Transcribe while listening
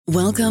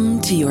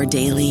Welcome to your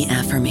daily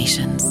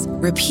affirmations.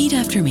 Repeat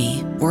after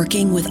me.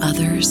 Working with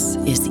others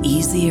is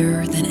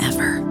easier than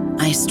ever.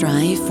 I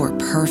strive for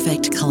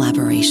perfect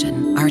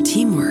collaboration. Our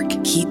teamwork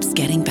keeps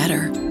getting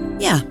better.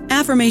 Yeah,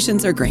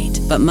 affirmations are great,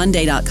 but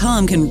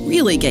Monday.com can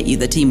really get you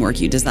the teamwork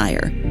you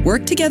desire.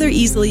 Work together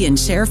easily and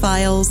share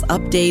files,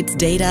 updates,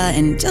 data,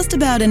 and just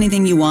about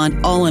anything you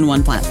want all in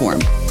one platform.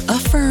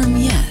 Affirm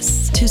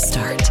yes to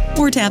start,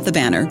 or tap the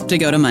banner to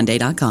go to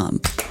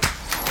Monday.com.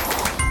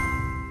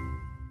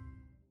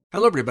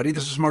 Hello, everybody.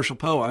 This is Marshall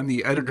Poe. I'm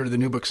the editor of the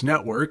New Books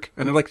Network,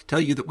 and I'd like to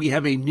tell you that we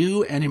have a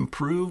new and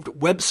improved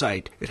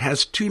website. It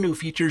has two new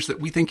features that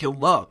we think you'll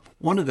love.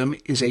 One of them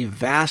is a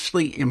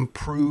vastly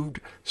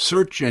improved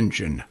search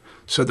engine,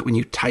 so that when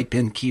you type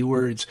in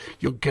keywords,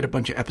 you'll get a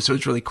bunch of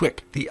episodes really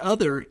quick. The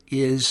other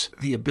is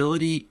the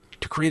ability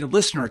to create a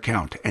listener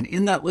account, and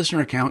in that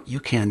listener account,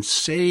 you can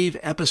save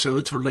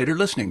episodes for later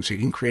listening, so you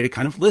can create a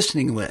kind of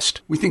listening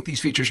list. We think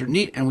these features are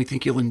neat, and we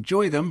think you'll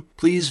enjoy them.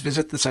 Please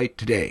visit the site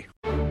today.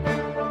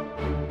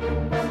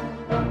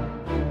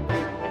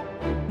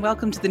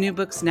 Welcome to the New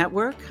Books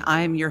Network.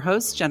 I'm your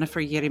host,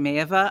 Jennifer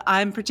Yeremeyeva.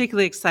 I'm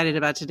particularly excited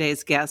about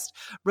today's guest,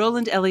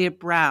 Roland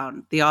Elliott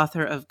Brown, the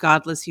author of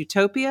Godless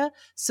Utopia,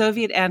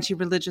 Soviet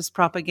Anti-Religious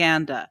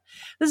Propaganda.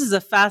 This is a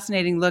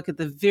fascinating look at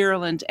the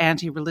virulent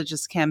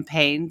anti-religious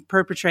campaign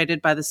perpetrated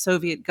by the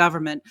Soviet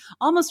government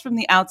almost from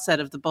the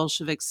outset of the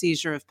Bolshevik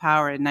seizure of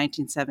power in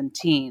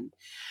 1917.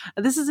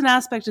 This is an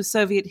aspect of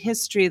Soviet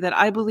history that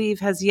I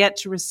believe has yet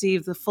to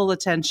receive the full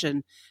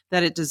attention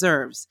that it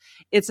deserves.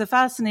 It's a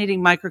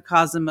fascinating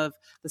microcosm of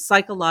the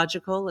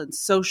psychological and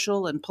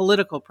social and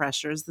political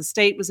pressures the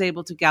state was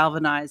able to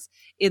galvanize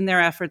in their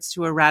efforts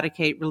to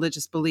eradicate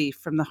religious belief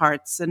from the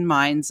hearts and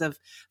minds of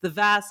the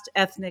vast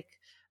ethnic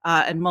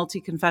and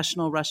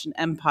multi-confessional Russian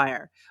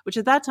Empire, which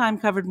at that time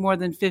covered more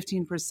than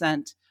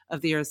 15%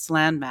 of the Earth's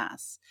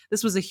landmass.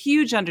 This was a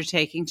huge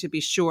undertaking, to be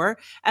sure,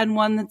 and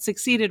one that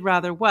succeeded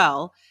rather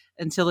well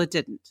until it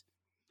didn't.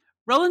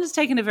 Roland has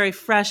taken a very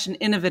fresh and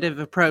innovative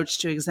approach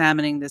to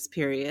examining this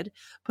period,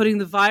 putting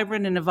the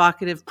vibrant and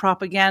evocative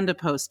propaganda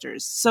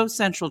posters, so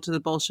central to the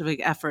Bolshevik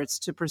efforts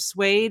to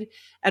persuade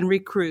and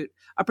recruit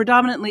a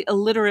predominantly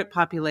illiterate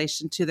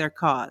population to their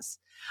cause.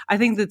 I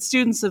think that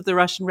students of the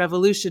Russian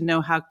Revolution know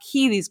how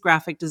key these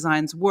graphic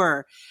designs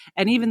were,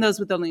 and even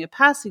those with only a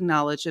passing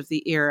knowledge of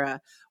the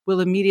era will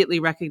immediately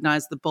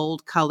recognize the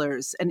bold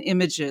colors and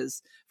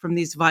images from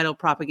these vital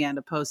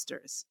propaganda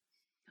posters.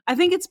 I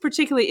think it's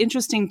particularly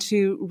interesting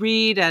to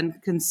read and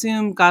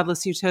consume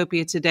Godless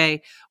Utopia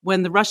today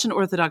when the Russian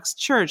Orthodox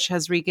Church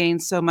has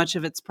regained so much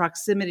of its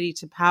proximity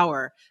to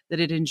power that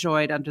it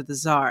enjoyed under the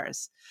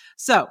czars.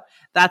 So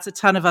that's a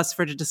ton of us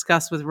to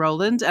discuss with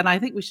Roland, and I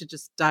think we should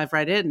just dive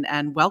right in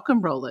and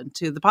welcome Roland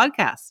to the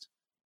podcast.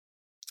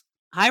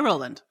 Hi,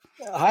 Roland.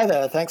 Hi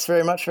there. Thanks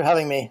very much for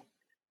having me.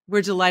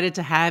 We're delighted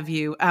to have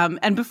you.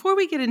 And before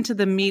we get into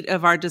the meat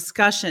of our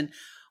discussion,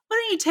 why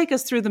don't you take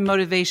us through the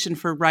motivation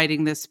for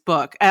writing this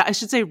book? I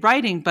should say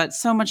writing, but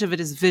so much of it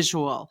is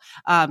visual.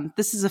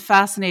 This is a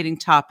fascinating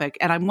topic,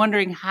 and I'm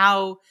wondering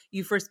how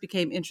you first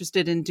became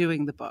interested in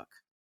doing the book.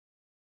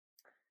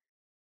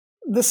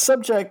 This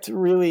subject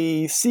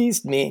really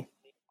seized me,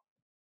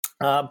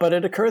 but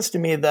it occurs to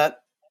me that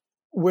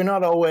we're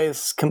not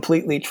always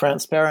completely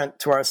transparent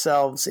to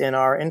ourselves in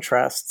our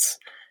interests.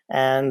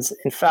 And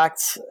in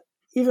fact,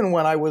 even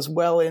when I was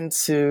well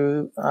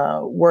into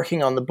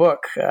working on the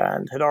book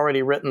and had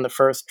already written the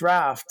first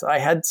draft, I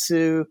had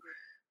to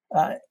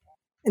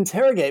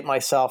interrogate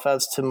myself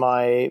as to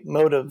my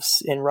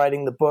motives in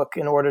writing the book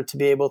in order to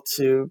be able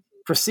to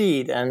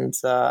proceed and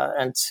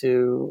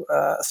to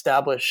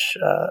establish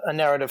a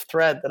narrative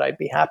thread that I'd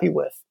be happy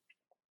with.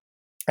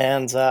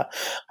 And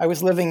I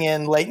was living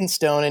in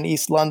Leytonstone in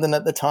East London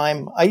at the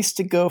time. I used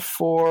to go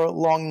for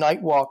long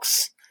night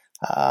walks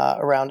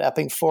around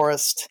Epping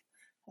Forest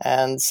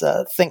and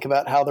think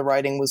about how the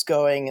writing was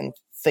going and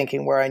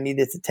thinking where I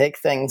needed to take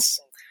things.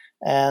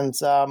 And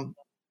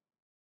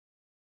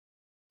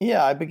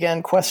I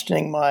began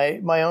questioning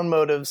my own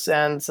motives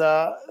and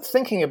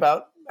thinking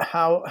about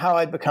how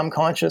I'd become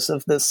conscious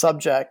of this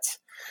subject.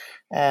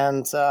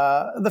 And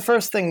the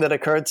first thing that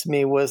occurred to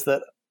me was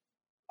that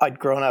I'd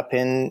grown up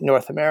in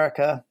North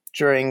America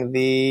during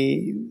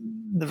the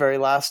very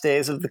last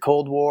days of the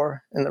Cold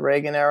War in the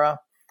Reagan era.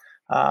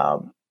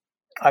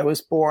 I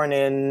was born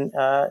in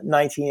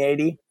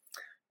 1980,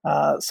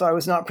 so I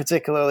was not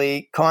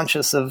particularly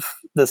conscious of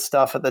this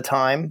stuff at the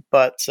time.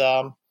 But,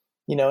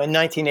 in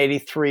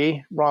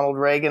 1983, Ronald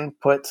Reagan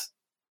put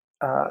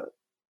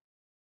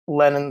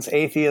Lenin's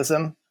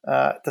atheism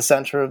at the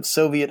center of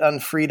Soviet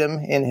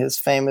unfreedom in his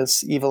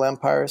famous Evil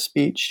Empire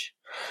speech.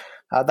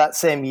 That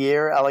same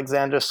year,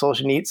 Alexander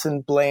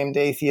Solzhenitsyn blamed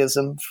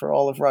atheism for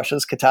all of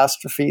Russia's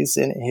catastrophes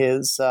in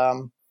his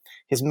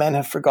Men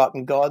Have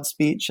Forgotten God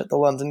speech at the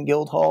London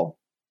Guildhall.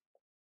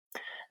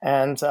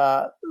 And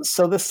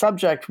so this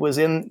subject was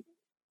in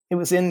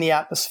the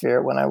atmosphere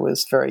when I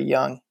was very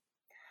young.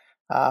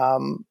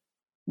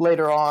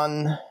 Later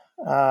on,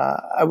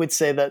 I would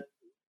say that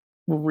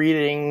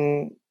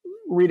reading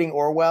reading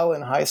Orwell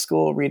in high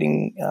school,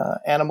 reading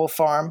Animal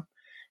Farm,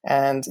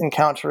 and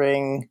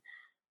encountering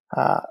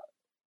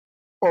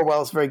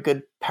Orwell's very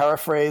good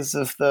paraphrase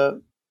of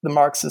the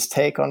Marxist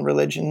take on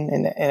religion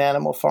in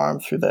Animal Farm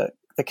through the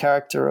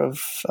character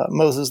of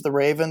Moses the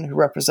Raven, who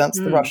represents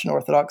the Russian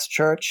Orthodox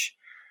Church.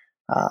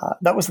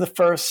 That was the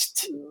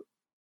first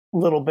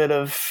little bit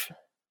of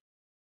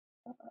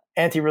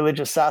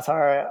anti-religious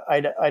satire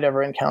I'd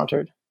ever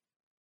encountered.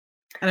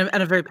 And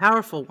a very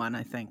powerful one,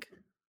 I think.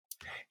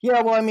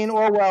 Yeah, well, I mean,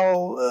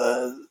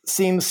 Orwell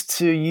seems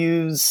to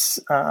use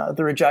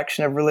the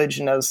rejection of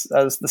religion as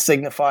the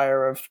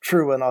signifier of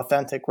true and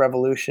authentic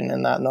revolution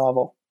in that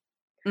novel.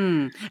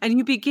 And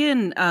you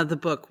begin the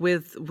book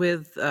with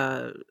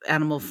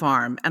Animal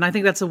Farm, and I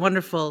think that's a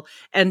wonderful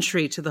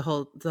entry to the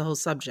whole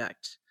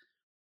subject.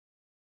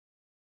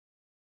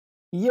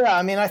 Yeah,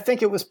 I mean, I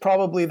think it was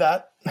probably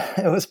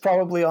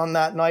on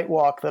that night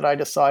walk that I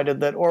decided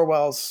that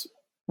Orwell's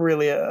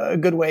really a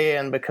good way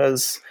in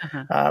because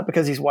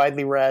he's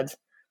widely read,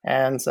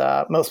 and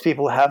most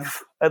people have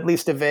at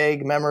least a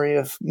vague memory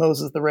of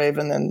Moses the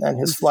Raven and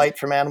his flight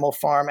from Animal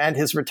Farm and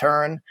his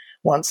return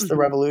once the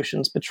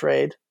revolution's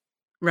betrayed.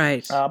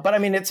 Right. But I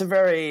mean, it's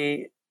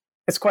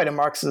quite a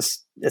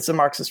Marxist. It's a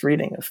Marxist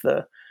reading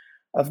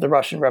of the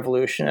Russian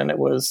Revolution, and it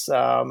was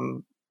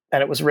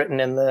written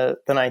in the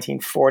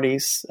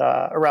 1940s,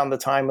 around the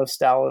time of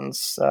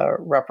Stalin's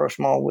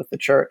rapprochement with the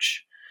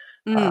church,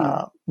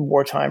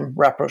 wartime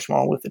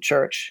rapprochement with the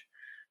church.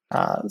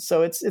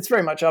 So it's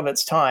very much of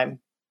its time.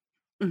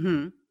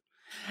 Mm-hmm.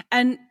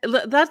 And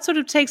that sort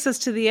of takes us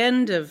to the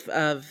end of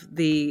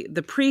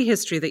the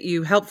prehistory that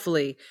you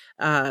helpfully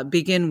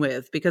begin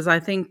with, because I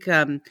think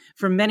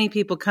for many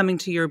people coming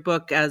to your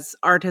book as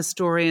art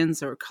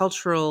historians or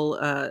cultural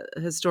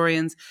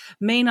historians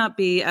may not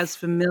be as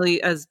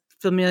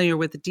familiar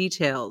with the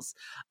details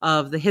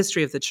of the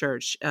history of the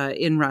church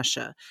in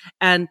Russia.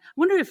 And I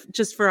wonder if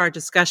just for our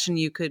discussion,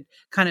 you could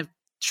kind of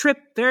trip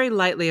very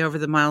lightly over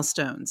the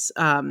milestones.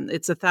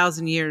 It's a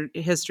 1,000-year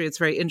history. It's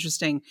very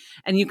interesting.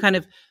 And you kind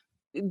of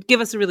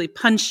give us a really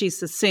punchy,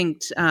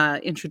 succinct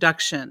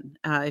introduction.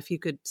 If you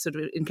could sort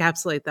of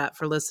encapsulate that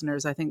for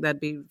listeners, I think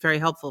that'd be very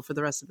helpful for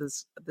the rest of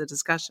the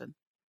discussion.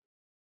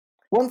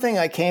 One thing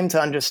I came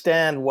to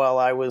understand while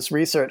I was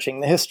researching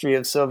the history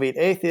of Soviet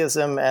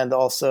atheism and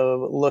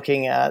also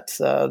looking at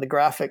the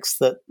graphics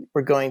that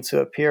were going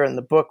to appear in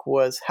the book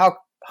was how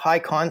high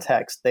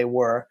context they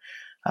were.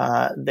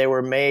 They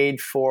were made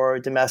for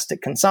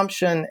domestic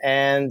consumption,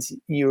 and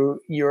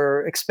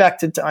you're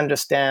expected to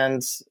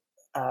understand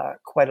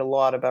quite a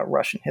lot about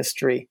Russian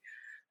history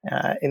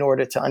in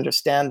order to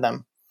understand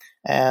them.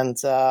 And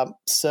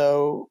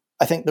so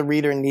I think the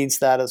reader needs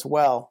that as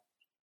well.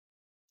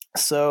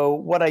 So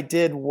what I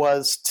did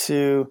was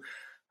to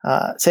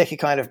take a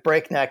kind of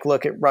breakneck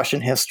look at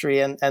Russian history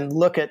and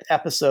look at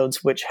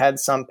episodes which had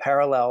some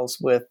parallels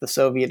with the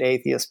Soviet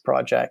atheist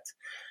project.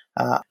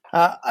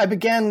 I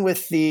began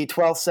with the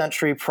 12th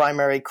century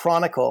Primary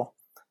Chronicle,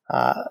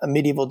 a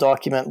medieval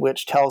document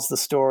which tells the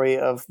story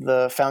of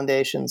the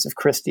foundations of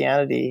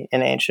Christianity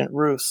in ancient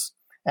Rus.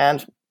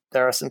 And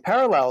there are some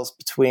parallels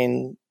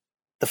between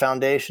the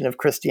foundation of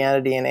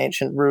Christianity in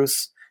ancient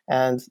Rus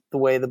and the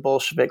way the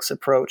Bolsheviks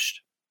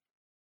approached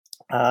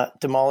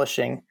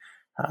demolishing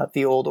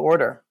the old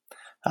order.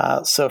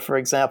 So, for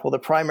example, the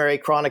Primary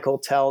Chronicle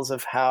tells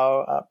of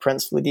how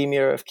Prince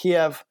Vladimir of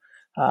Kiev,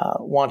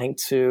 wanting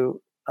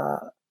to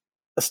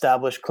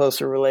establish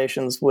closer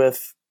relations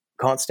with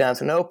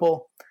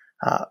Constantinople,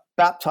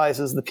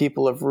 baptizes the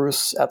people of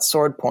Rus at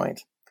sword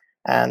point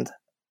and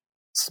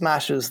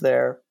smashes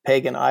their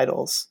pagan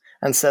idols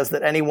and says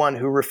that anyone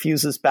who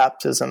refuses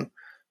baptism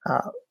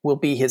will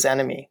be his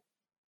enemy.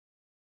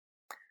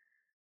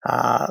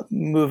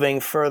 Moving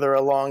further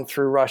along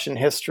through Russian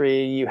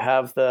history, you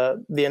have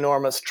the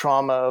enormous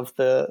trauma of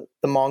the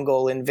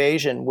Mongol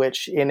invasion,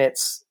 which in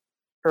its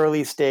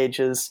early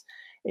stages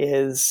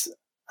is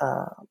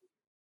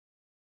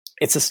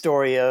it's a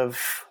story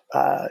of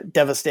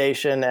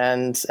devastation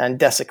and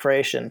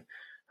desecration,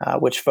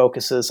 which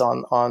focuses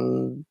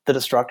on the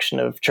destruction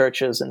of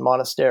churches and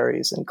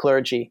monasteries and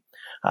clergy.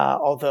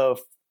 Although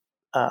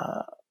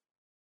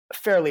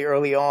fairly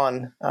early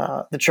on,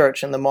 the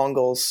church and the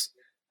Mongols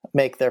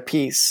make their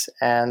peace,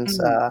 and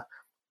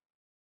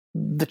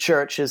the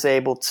church is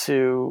able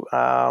to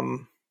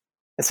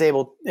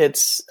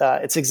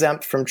it's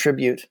exempt from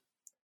tribute,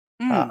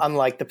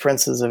 unlike the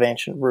princes of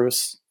ancient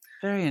Rus.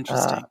 Very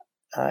interesting.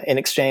 In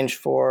exchange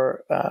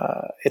for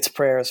its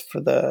prayers for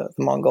the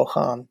Mongol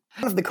Khan.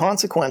 One of the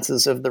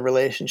consequences of the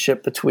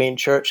relationship between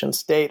church and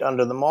state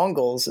under the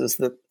Mongols is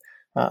that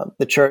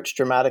the church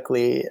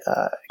dramatically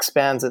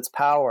expands its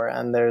power,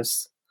 and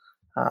there's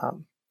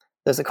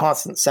a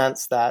constant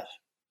sense that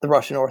the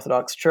Russian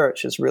Orthodox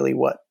Church is really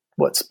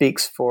what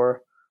speaks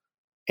for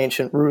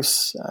ancient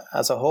Rus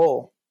as a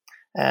whole.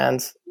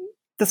 And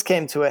this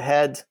came to a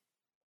head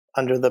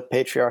under the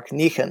Patriarch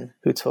Nichian,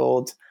 who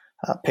told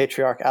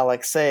Patriarch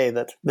Alexei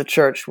that the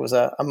church was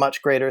a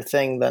much greater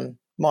thing than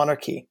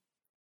monarchy.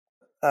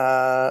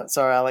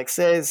 Tsar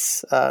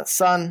Alexei's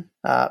son,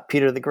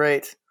 Peter the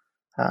Great,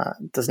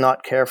 does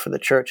not care for the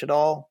church at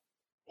all.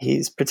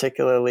 He's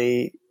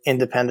particularly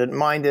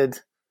independent-minded,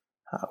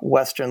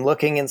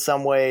 Western-looking in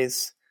some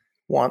ways,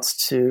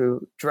 wants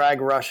to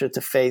drag Russia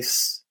to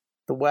face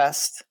the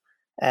West,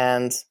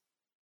 and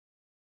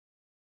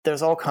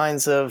there's all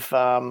kinds of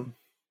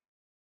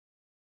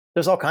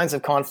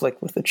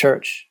conflict with the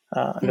church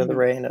under the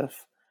reign of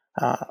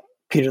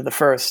Peter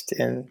I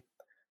in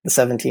the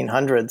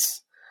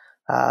 1700s.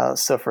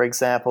 So, for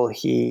example,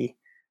 he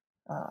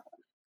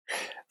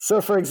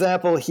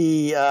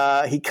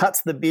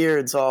cuts the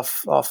beards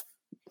off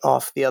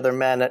the other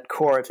men at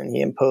court, and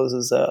he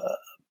imposes a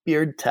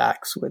beard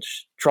tax,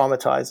 which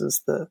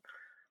traumatizes the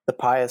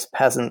pious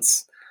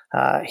peasants.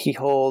 He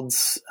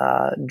holds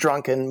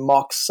drunken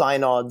mock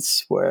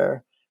synods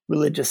where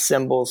religious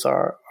symbols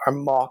are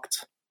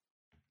mocked.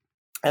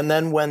 And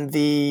then when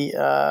the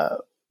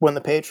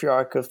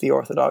patriarch of the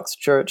Orthodox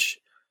Church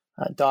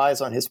dies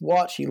on his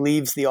watch, he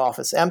leaves the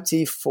office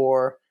empty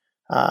for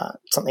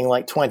something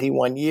like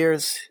 21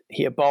 years.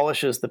 He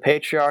abolishes the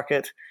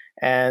patriarchate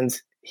and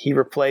he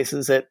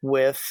replaces it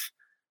with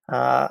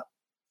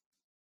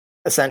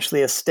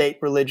essentially a state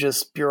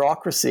religious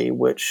bureaucracy,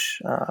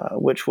 which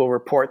will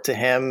report to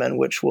him and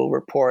which will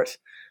report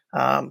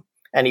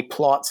any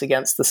plots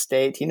against the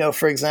state.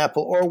 For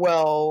example,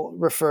 Orwell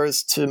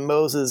refers to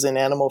Moses in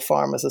Animal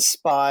Farm as a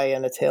spy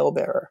and a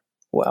talebearer.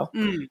 Well,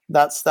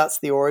 that's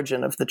the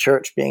origin of the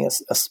church being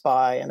a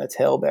spy and a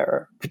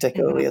talebearer,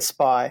 particularly a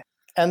spy.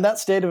 And that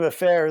state of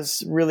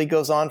affairs really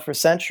goes on for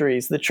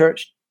centuries. The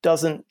church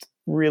doesn't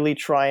really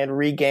try and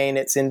regain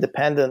its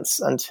independence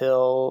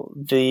until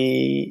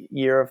the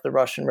year of the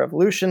Russian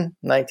Revolution,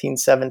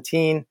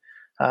 1917,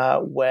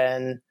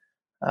 when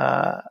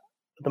the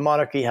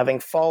monarchy having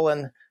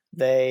fallen,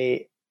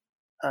 they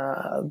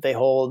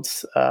hold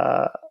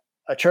a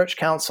church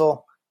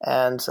council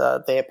and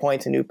they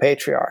appoint a new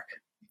patriarch.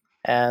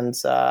 And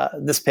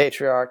this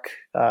patriarch,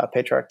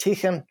 Patriarch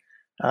Tikhon,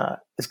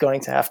 is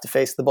going to have to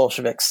face the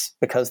Bolsheviks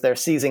because they're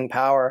seizing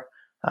power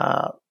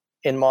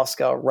in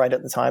Moscow right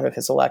at the time of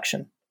his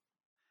election.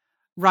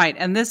 Right.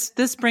 And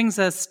this brings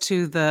us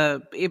to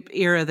the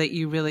era that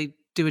you really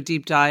do a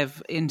deep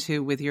dive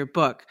into with your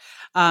book.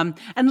 And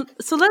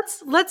so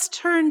let's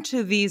turn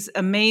to these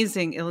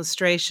amazing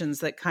illustrations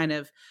that kind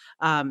of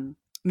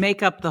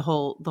make up the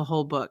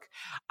whole book.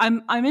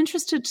 I'm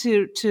interested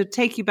to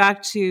take you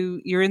back to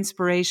your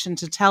inspiration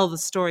to tell the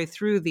story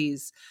through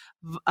these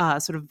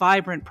sort of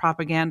vibrant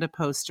propaganda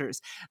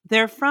posters.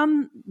 They're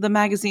from the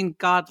magazine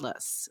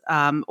Godless,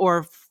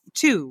 or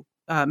two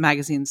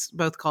magazines,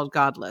 both called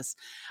Godless.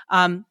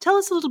 Tell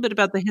us a little bit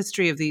about the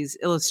history of these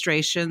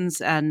illustrations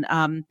and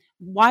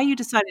why you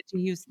decided to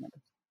use them.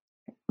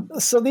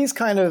 So these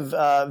kind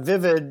of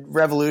vivid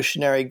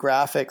revolutionary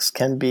graphics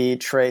can be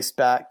traced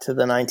back to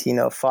the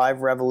 1905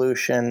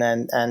 revolution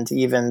and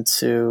even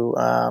to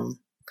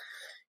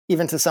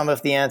some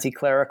of the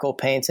anti-clerical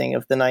painting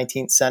of the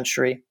 19th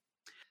century.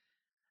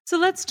 So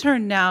let's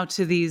turn now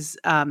to these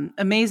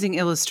amazing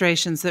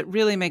illustrations that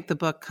really make the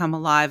book come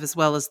alive, as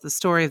well as the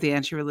story of the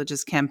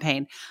anti-religious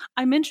campaign.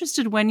 I'm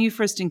interested when you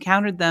first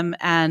encountered them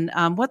and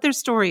what their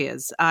story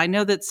is. I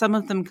know that some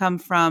of them come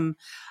from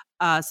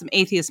some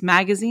atheist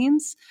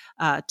magazines,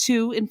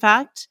 two, in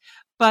fact,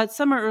 but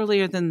some are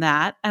earlier than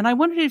that. And I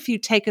wondered if you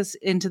take us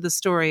into the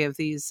story of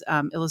these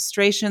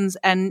illustrations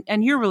and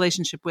your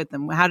relationship with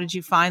them. How did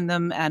you find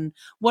them, and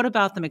what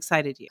about them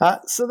excited you?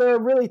 So there are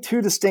really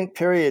two distinct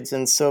periods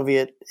in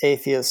Soviet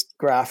atheist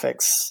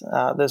graphics.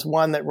 There's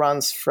one that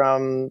runs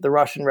from the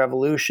Russian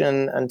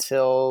Revolution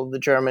until the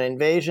German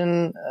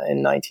invasion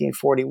in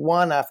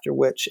 1941, after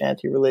which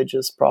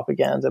anti-religious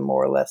propaganda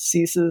more or less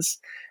ceases.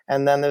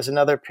 And then there's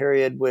another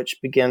period which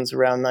begins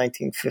around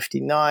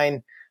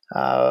 1959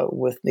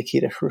 with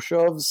Nikita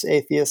Khrushchev's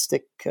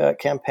atheistic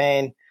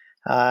campaign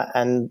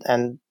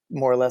and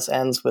more or less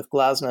ends with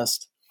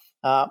Glasnost.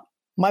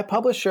 My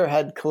publisher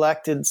had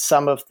collected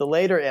some of the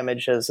later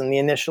images, and the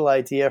initial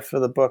idea for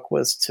the book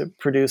was to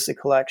produce a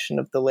collection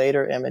of the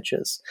later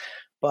images.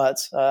 But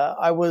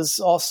I was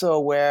also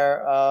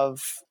aware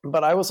of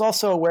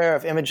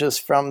images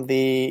from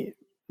the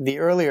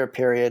earlier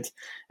period.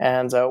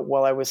 And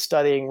while I was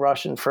studying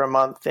Russian for a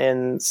month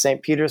in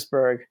St.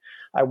 Petersburg,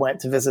 I went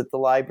to visit the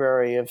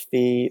library of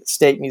the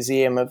State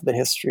Museum of the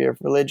History of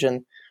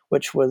Religion,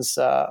 which was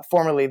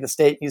formerly the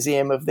State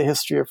Museum of the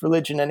History of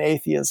Religion and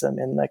Atheism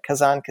in the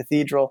Kazan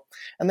Cathedral.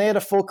 And they had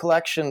a full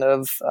collection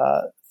of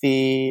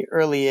the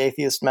early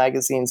atheist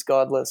magazines,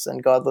 Godless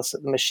and Godless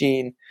at the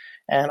Machine.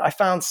 And I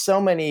found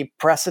so many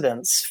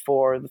precedents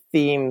for the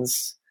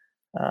themes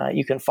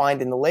you can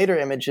find in the later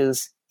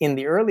images in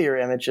the earlier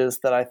images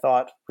that I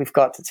thought we've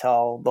got to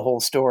tell the whole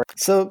story.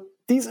 So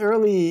these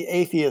early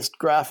atheist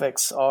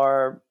graphics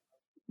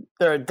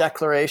they're a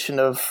declaration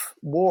of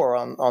war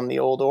on the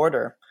old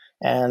order.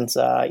 And,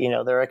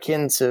 they're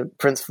akin to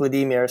Prince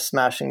Vladimir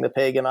smashing the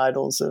pagan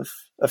idols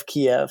of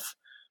Kiev.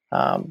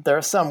 There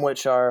are some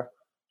which are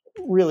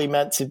really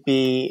meant to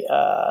be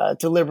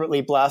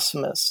deliberately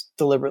blasphemous,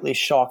 deliberately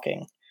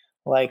shocking.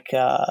 Like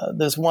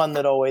there's one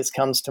that always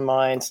comes to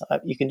mind.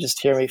 You can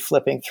just hear me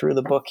flipping through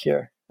the book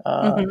here.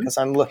 because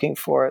I'm looking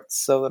for it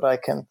so that I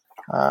can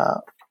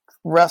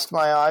rest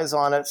my eyes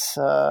on it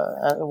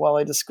while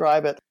I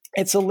describe it.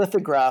 It's a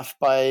lithograph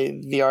by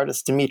the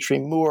artist Dimitri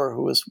Moore,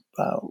 who was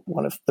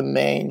one of the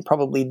main,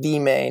 probably the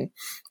main,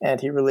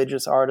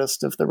 anti-religious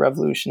artist of the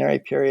revolutionary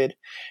period.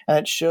 And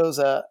it shows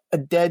a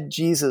dead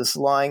Jesus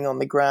lying on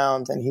the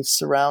ground, and he's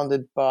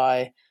surrounded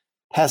by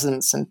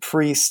peasants and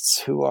priests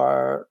who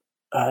are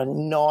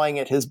gnawing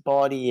at his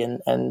body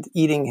and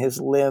eating his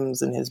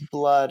limbs and his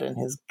blood and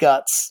his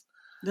guts.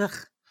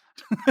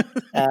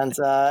 And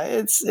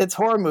it's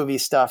horror movie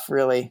stuff,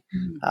 really.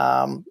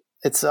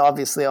 It's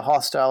obviously a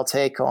hostile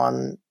take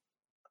on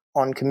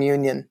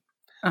communion,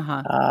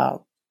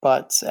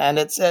 but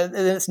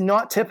it's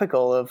not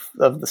typical of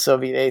the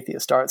Soviet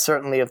atheist art,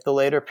 certainly of the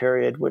later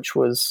period, which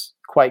was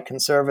quite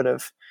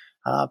conservative.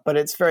 But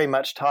it's very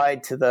much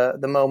tied to the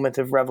moment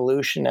of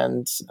revolution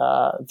and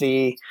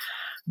the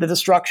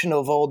destruction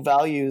of old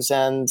values,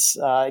 and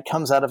it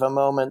comes out of a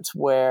moment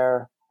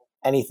where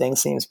anything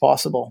seems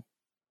possible.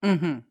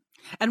 Mm-hmm.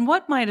 And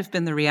what might have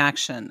been the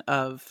reaction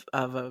of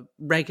a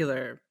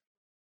regular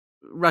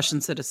Russian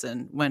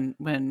citizen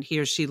when he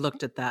or she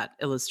looked at that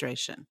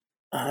illustration?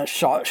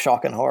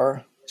 Shock and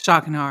horror.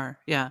 Shock and horror,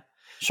 yeah.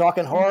 Shock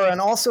and horror,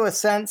 and also a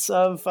sense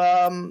of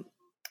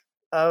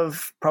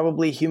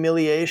probably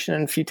humiliation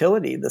and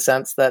futility, the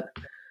sense that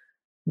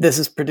this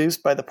is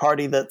produced by the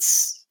party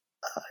that's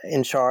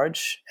in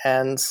charge,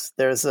 and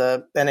there's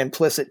an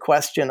implicit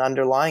question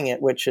underlying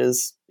it, which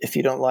is, if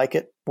you don't like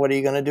it, what are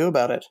you going to do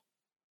about it?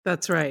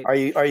 That's right. Are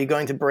you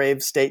going to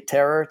brave state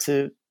terror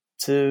to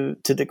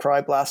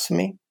decry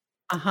blasphemy?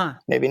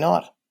 Maybe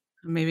not.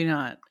 Maybe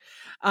not.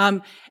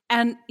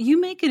 And you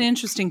make an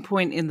interesting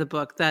point in the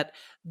book that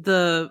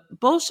the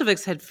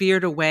Bolsheviks had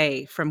veered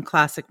away from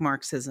classic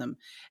Marxism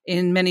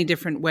in many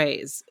different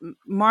ways.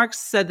 Marx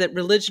said that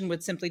religion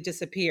would simply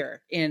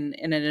disappear in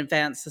an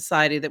advanced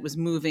society that was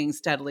moving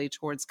steadily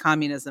towards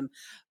communism.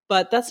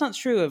 But that's not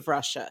true of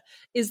Russia.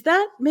 Is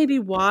that maybe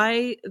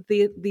why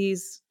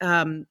these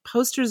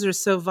posters are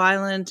so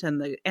violent and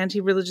the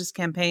anti-religious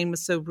campaign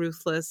was so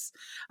ruthless?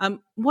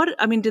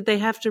 Did they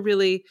have to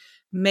really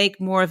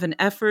make more of an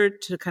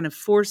effort to kind of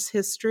force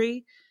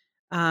history?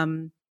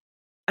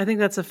 I think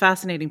that's a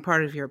fascinating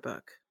part of your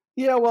book.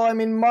 Yeah, well, I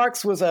mean,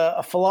 Marx was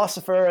a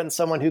philosopher and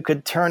someone who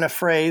could turn a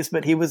phrase,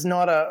 but he was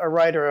not a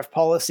writer of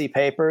policy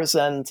papers,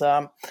 and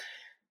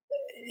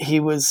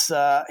he was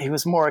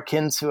more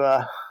akin to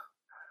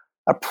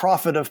a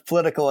prophet of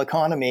political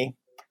economy.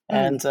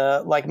 And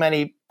like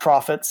many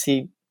prophets,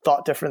 he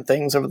thought different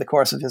things over the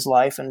course of his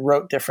life and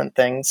wrote different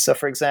things. So,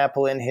 for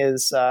example, in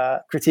his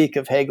critique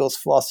of Hegel's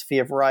philosophy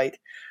of right,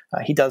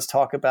 he does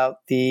talk about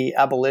the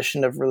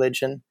abolition of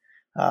religion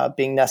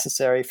being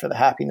necessary for the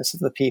happiness of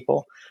the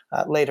people.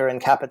 Later in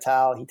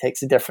Capital, he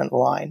takes a different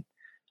line.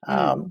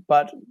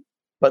 But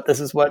this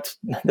is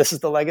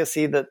the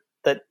legacy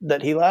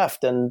that he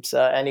left, and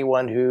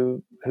anyone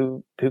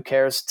who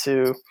cares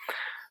to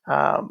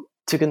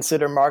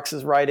consider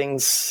Marx's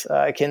writings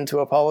akin to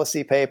a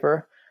policy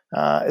paper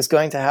is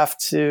going to have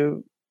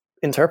to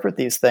interpret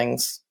these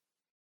things.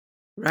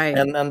 Right.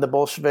 And the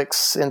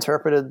Bolsheviks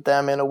interpreted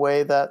them in a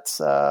way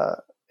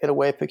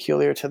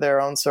peculiar to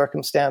their own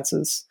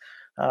circumstances,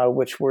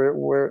 which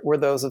were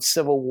those of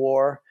civil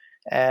war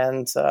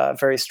and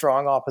very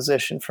strong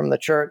opposition from the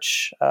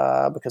church,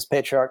 because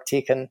Patriarch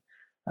Tikhon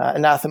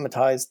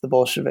anathematized the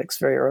Bolsheviks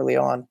very early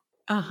on.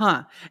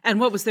 And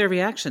what was their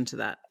reaction to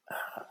that?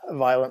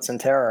 Violence and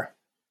terror.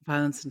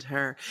 Violence and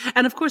terror.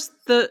 And of course,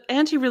 the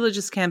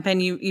anti-religious campaign,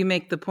 you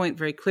make the point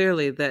very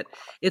clearly that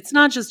it's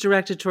not just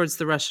directed towards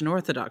the Russian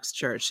Orthodox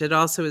Church. It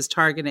also is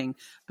targeting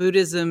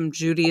Buddhism,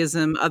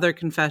 Judaism, other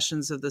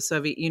confessions of the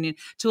Soviet Union,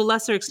 to a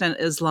lesser extent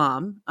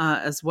Islam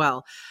as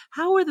well.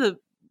 How are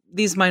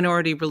these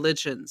minority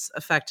religions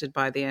affected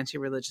by the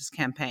anti-religious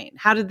campaign?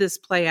 How did this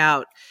play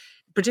out,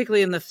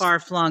 particularly in the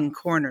far-flung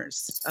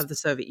corners of the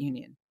Soviet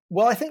Union?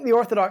 Well, I think the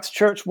Orthodox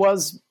Church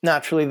was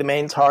naturally the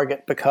main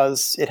target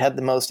because it had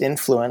the most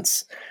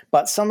influence.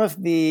 But some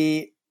of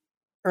the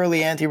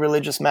early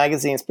anti-religious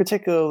magazines,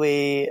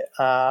 particularly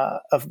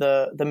of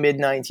the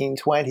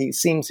mid-1920s,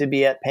 seem to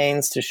be at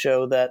pains to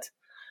show that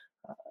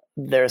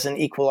there's an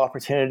equal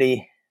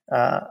opportunity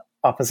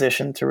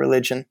opposition to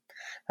religion.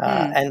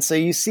 And so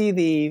you see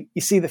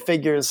the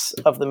figures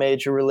of the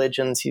major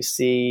religions. You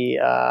see,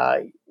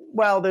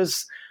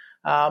 there's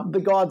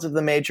the gods of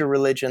the major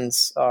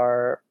religions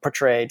are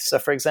portrayed. So,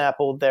 for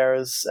example,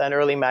 there's an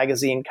early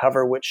magazine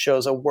cover which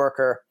shows a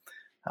worker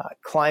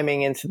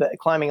climbing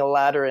a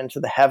ladder into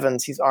the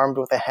heavens. He's armed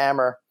with a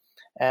hammer,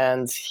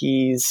 and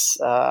he's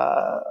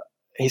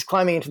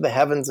climbing into the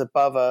heavens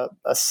above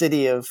a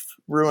city of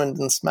ruined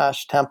and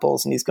smashed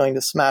temples, and he's going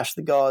to smash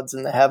the gods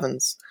in the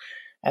heavens.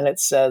 And it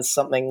says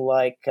something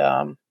like,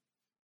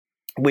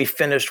 "We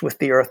finished with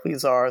the earthly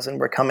czars, and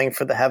we're coming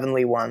for the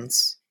heavenly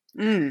ones."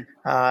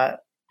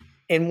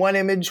 In one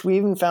image, we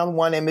even found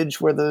one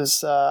image where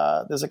there's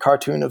a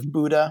cartoon of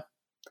Buddha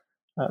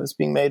was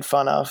being made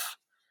fun of.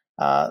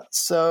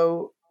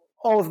 So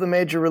all of the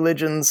major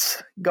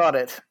religions got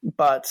it.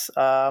 But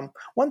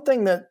one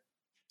thing that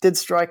did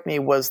strike me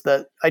was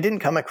that I didn't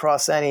come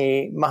across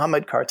any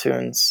Muhammad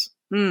cartoons.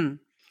 Mm.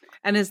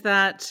 And is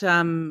that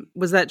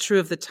was that true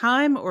of the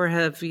time, or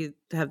have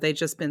they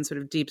just been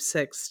sort of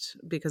deep-sixed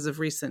because of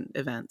recent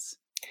events?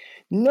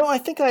 No, I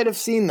think I'd have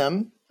seen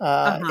them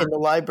in the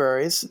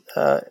libraries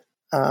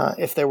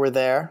if they were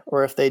there,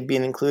 or if they'd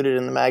been included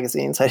in the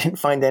magazines. I didn't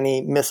find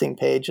any missing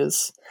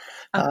pages.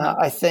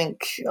 I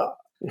think,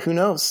 who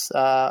knows?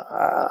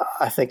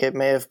 I think it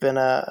may have been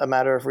a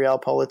matter of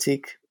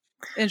realpolitik.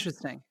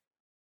 Interesting.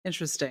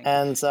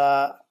 And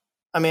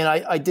I mean,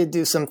 I did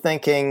do some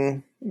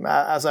thinking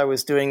as I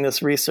was doing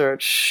this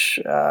research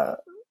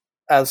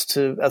as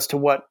to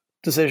what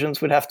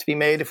decisions would have to be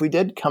made if we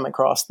did come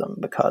across them,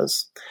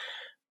 because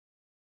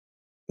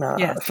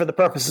for the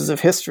purposes of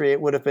history, it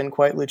would have been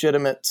quite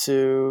legitimate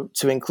to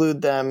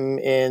include them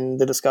in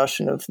the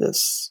discussion of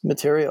this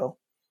material.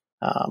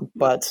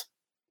 But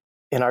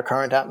in our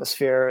current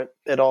atmosphere,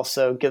 it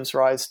also gives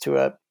rise to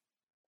a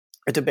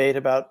debate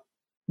about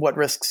what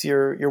risks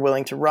you're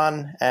willing to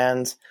run,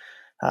 and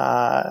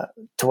to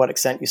what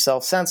extent you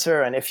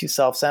self-censor. And if you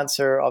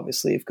self-censor,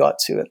 obviously you've got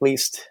to at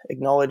least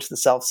acknowledge the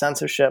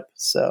self-censorship.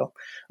 So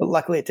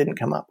luckily it didn't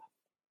come up.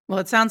 Well,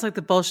 it sounds like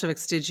the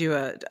Bolsheviks did you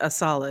a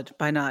solid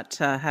by not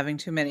having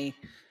too many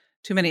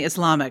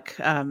Islamic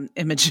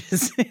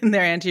images in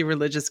their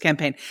anti-religious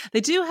campaign.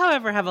 They do,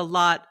 however, have a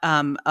lot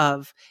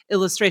of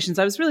illustrations.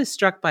 I was really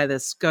struck by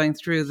this going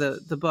through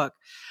the book.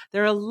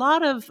 There are a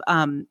lot of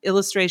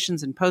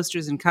illustrations and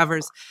posters and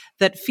covers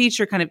that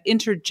feature kind of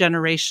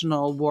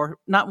intergenerational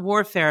not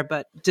warfare,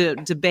 but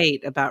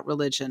debate about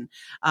religion.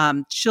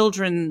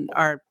 Children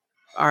are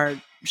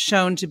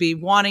shown to be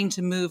wanting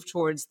to move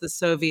towards the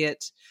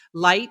Soviet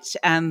light,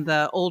 and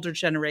the older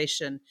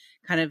generation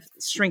kind of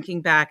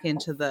shrinking back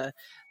into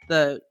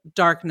the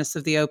darkness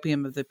of the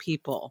opium of the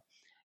people.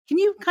 Can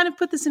you kind of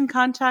put this in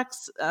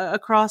context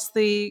across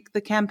the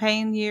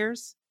campaign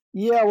years?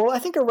 Yeah, well, I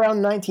think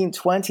around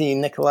 1920,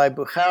 Nikolai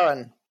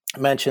Bukharin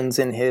mentions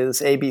in his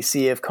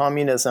ABC of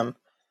Communism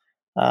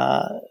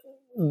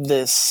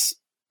this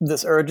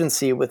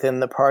urgency within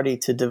the party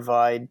to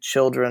divide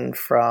children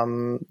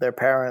from their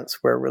parents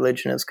where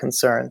religion is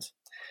concerned.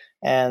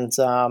 And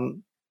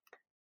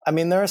I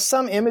mean, there are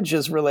some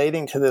images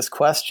relating to this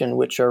question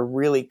which are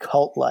really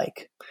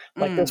cult-like.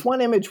 Like there's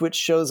one image which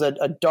shows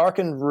a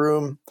darkened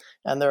room,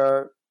 and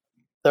there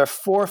are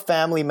four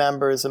family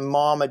members: a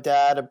mom, a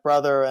dad, a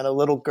brother, and a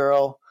little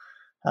girl.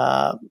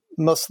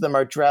 Most of them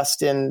are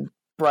dressed in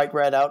bright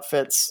red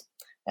outfits,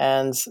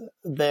 and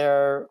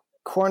they're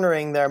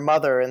cornering their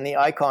mother in the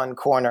icon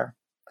corner.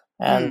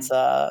 And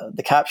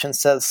the caption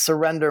says,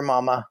 "Surrender,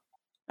 Mama."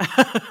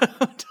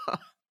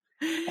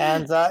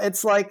 And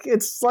it's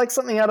like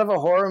something out of a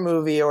horror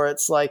movie, or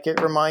it's like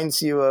it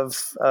reminds you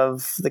of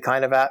the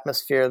kind of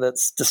atmosphere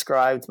that's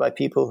described by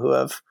people who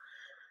have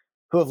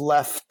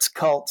left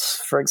cults,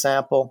 for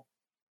example.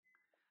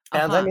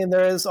 And I mean,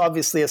 there is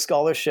obviously a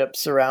scholarship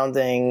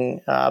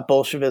surrounding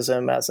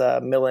Bolshevism as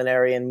a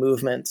millenarian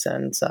movement.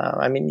 And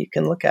I mean, you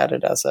can look at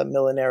it as a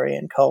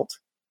millenarian cult.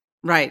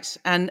 Right.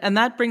 And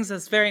that brings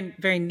us very,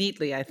 very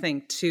neatly, I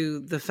think, to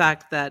the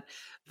fact that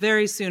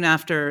very soon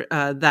after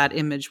that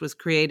image was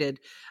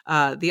created,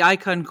 the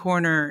icon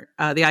corner,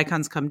 the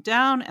icons come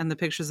down and the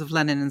pictures of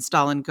Lenin and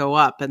Stalin go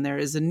up, and there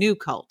is a new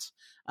cult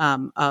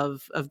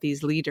of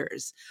these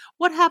leaders.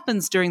 What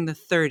happens during the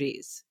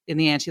 30s in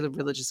the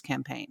anti-religious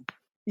campaign?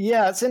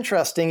 Yeah, it's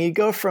interesting. You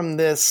go from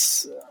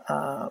this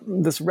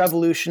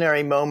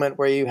revolutionary moment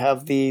where you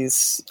have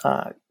these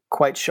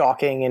quite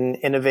shocking and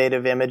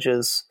innovative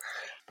images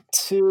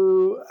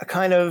to a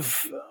kind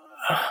of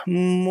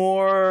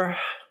more,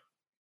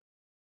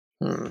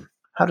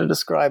 how to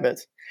describe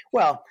it?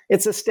 Well,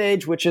 it's a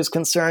stage which is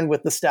concerned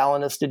with the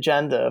Stalinist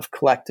agenda of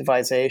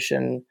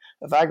collectivization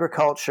of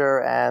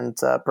agriculture and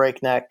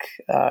breakneck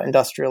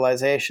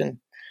industrialization,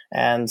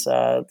 and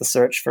the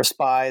search for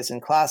spies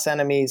and class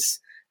enemies,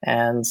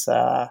 and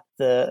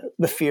the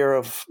fear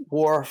of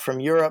war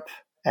from Europe,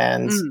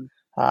 and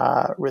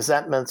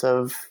resentment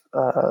of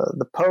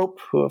the Pope,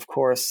 who, of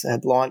course,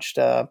 had launched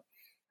a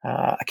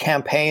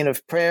campaign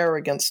of prayer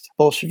against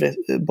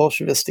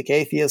Bolshevistic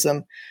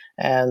atheism,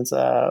 and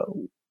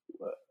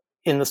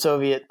in the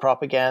Soviet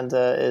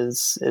propaganda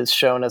is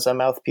shown as a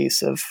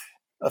mouthpiece of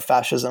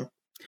fascism.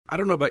 I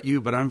don't know about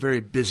you, but I'm very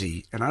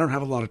busy and I don't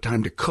have a lot of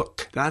time to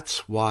cook.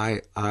 That's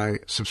why I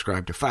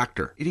subscribe to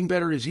Factor. Eating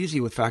better is easy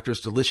with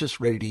Factor's delicious,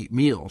 ready-to-eat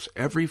meals.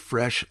 Every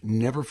fresh,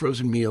 never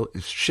frozen meal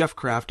is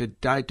chef-crafted,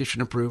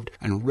 dietitian approved,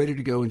 and ready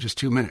to go in just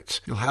 2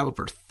 minutes. You'll have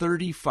over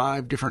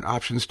 35 different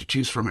options to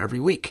choose from every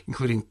week,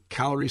 including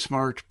Calorie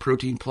Smart,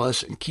 Protein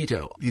Plus, and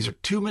Keto. These are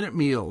 2-minute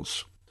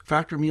meals.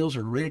 Factor meals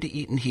are ready to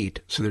eat and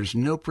heat, so there's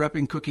no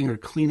prepping, cooking, or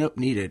cleanup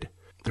needed.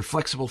 They're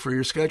flexible for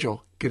your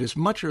schedule. Get as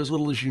much or as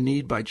little as you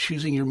need by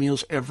choosing your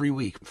meals every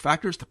week.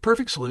 Factor is the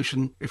perfect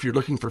solution if you're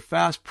looking for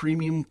fast,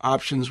 premium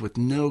options with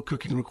no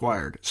cooking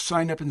required.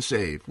 Sign up and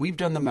save. We've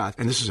done the math,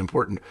 and this is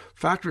important.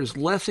 Factor is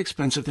less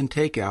expensive than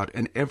takeout,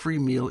 and every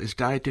meal is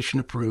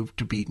dietitian approved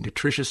to be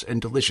nutritious and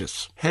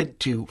delicious. Head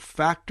to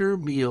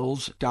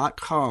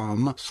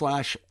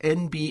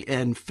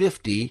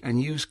factormeals.com/NBN50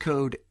 and use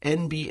code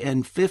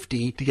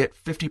NBN50 to get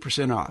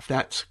 50% off.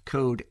 That's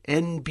code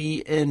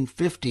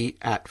NBN50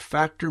 at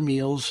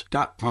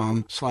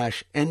factormeals.com/NBN50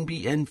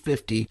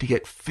 to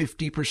get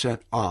 50%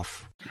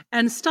 off.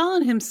 And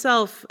Stalin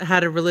himself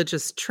had a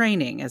religious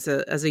training as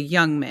a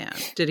young man,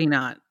 did he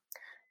not?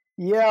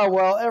 Yeah,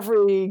 well,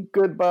 every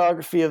good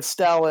biography of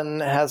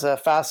Stalin has a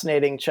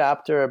fascinating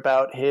chapter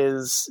about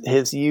his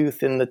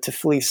youth in the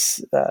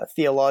Tiflis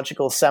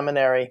Theological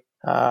Seminary.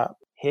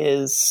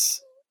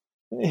 His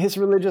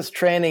religious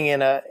training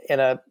in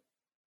a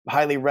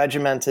highly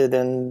regimented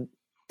and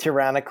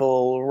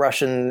tyrannical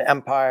Russian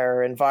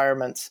Empire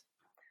environment.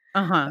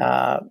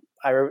 For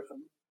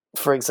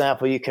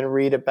example, you can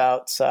read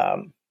about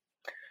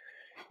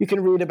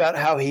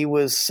how he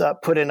was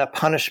put in a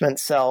punishment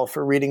cell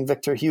for reading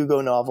Victor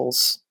Hugo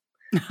novels.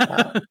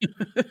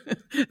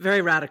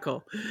 Very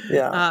radical.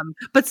 Yeah.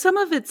 But some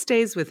of it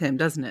stays with him,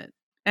 doesn't it?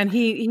 And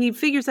he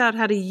figures out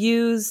how to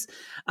use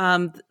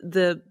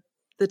the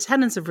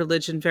tenets of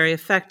religion very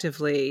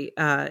effectively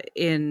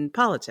in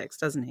politics,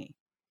 doesn't he?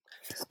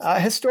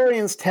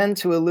 Historians tend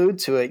to allude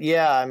to it.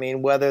 Yeah, I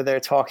mean, whether they're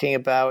talking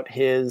about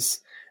his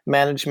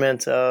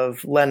management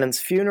of Lenin's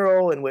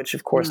funeral, in which,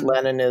 of course,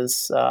 Lenin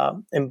is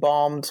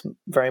embalmed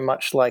very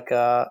much like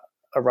a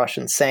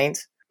Russian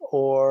saint,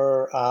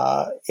 or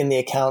in the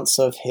accounts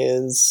of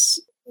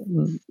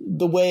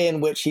the way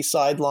in which he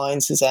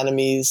sidelines his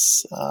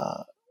enemies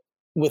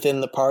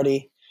within the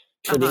party,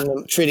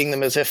 treating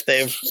them as if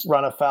they've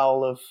run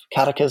afoul of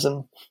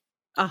catechism.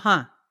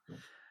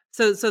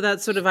 So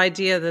that sort of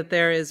idea that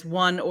there is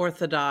one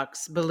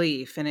orthodox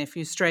belief, and if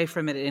you stray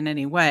from it in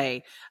any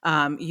way,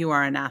 you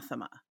are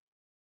anathema.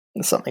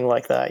 Something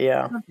like that,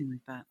 yeah. Something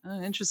like that.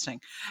 Oh, interesting.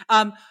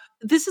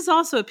 This is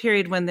also a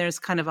period when there's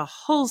kind of a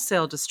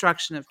wholesale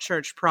destruction of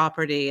church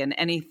property and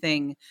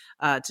anything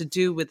to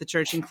do with the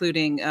church,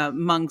 including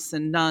monks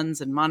and nuns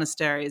and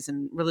monasteries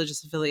and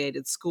religious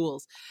affiliated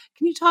schools.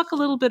 Can you talk a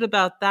little bit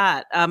about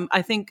that?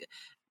 I think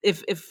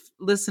if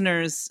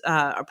listeners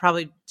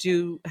probably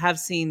have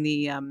seen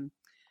the,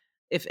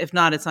 if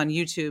not, it's on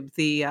YouTube,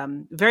 the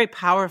very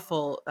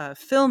powerful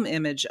film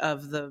image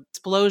of the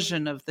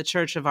explosion of the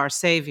Church of Our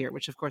Savior,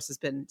 which of course has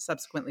been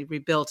subsequently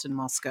rebuilt in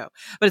Moscow.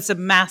 But it's a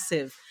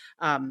massive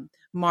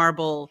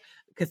marble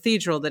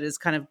cathedral that is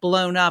kind of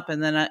blown up.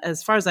 And then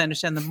as far as I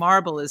understand, the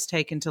marble is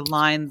taken to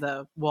line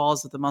the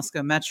walls of the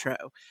Moscow Metro.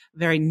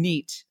 Very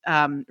neat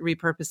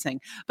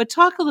repurposing. But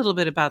talk a little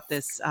bit about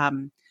this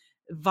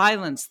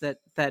violence that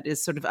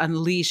is sort of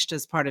unleashed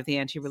as part of the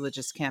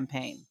anti-religious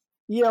campaign.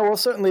 Yeah, well,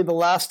 certainly the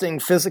lasting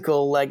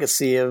physical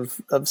legacy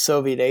of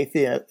Soviet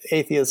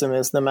atheism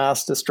is the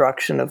mass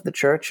destruction of the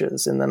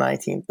churches in the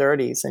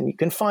 1930s. And you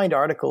can find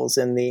articles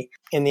in the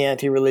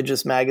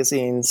anti-religious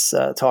magazines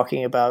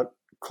talking about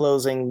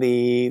closing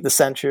the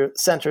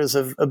centers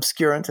of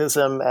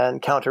obscurantism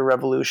and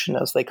counter-revolution,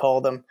 as they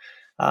call them,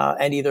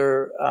 and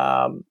either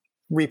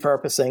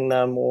repurposing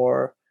them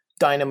or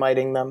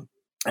dynamiting them.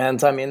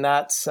 And I mean,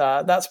 that's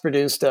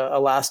produced a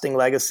lasting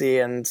legacy.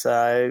 And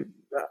some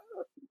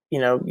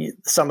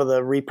of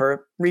the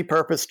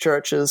repurposed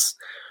churches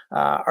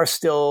are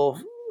still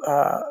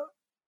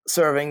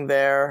serving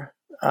their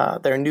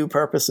new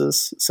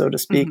purposes, so to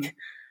speak,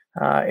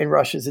 in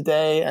Russia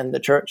today, and the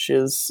church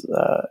is,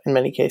 in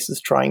many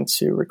cases, trying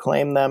to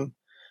reclaim them.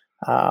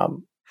 How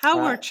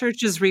are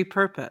churches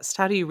repurposed?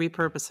 How do you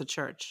repurpose a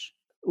church?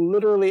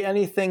 Literally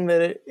anything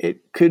that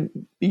it could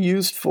be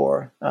used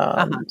for.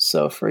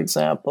 So, for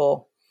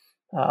example,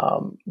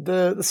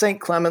 the St.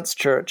 Clement's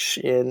Church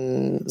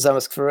in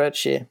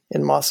Zemskvorechi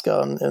in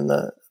Moscow, in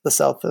the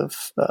south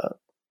of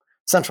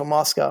central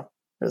Moscow,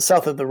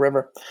 south of the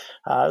river,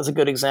 is a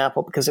good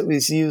example because it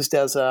was used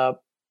as a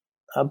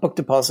book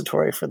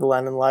depository for the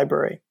Lenin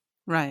Library.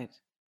 Right.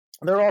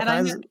 There are all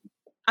kinds.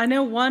 I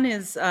know one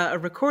is a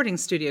recording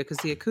studio because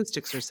the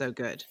acoustics are so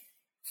good.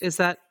 Is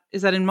that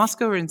in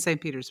Moscow or in St.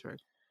 Petersburg?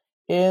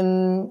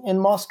 In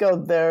Moscow,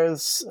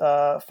 there's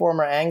a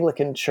former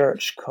Anglican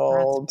church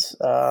called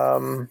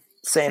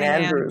St.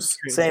 Andrews,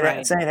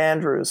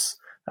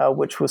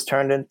 which was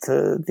turned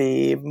into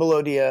the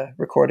Melodia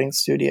recording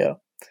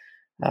studio.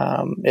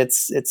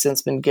 It's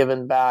since been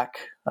given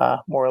back,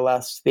 more or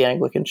less, to the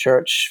Anglican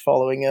Church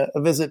following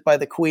a visit by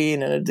the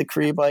Queen and a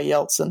decree by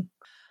Yeltsin.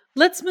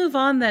 Let's move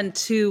on then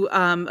to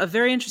a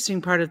very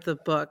interesting part of the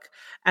book,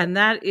 and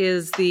that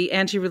is the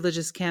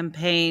anti-religious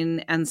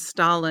campaign and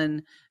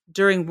Stalin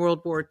during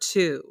World War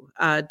II,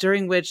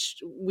 during which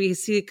we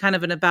see kind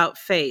of an about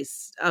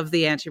face of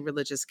the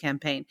anti-religious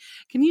campaign.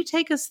 Can you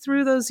take us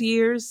through those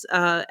years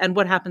and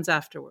what happens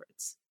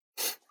afterwards?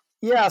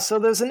 Yeah, so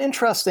there's an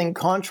interesting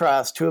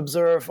contrast to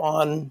observe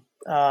on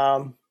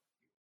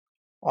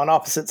on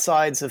opposite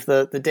sides of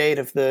the date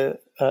of the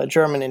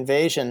German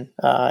invasion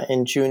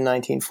in June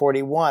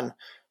 1941.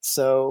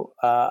 So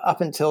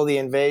up until the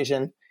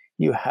invasion,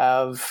 you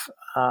have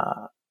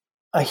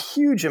a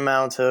huge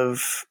amount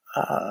of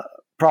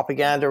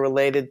propaganda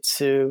related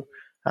to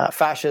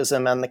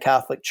fascism and the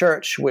Catholic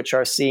Church, which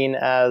are seen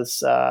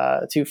as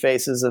two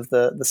faces of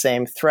the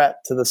same threat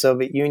to the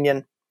Soviet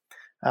Union.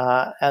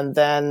 And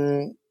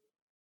then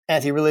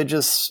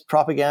anti-religious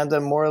propaganda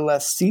more or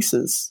less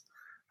ceases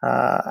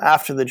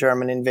after the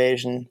German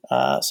invasion.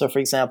 So, for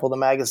example, the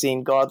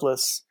magazine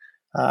Godless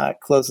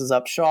closes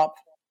up shop,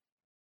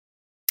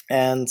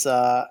 and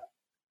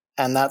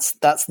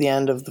that's the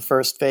end of the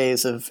first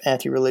phase of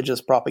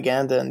anti-religious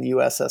propaganda in the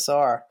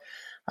USSR.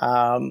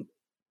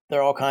 There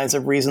are all kinds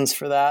of reasons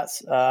for that.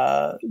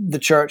 The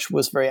church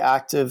was very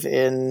active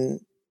in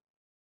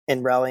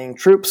rallying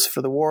troops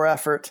for the war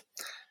effort,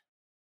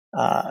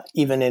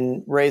 even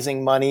in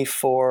raising money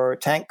for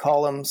tank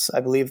columns. I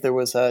believe there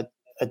was a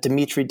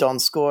Dmitry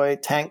Donskoy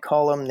tank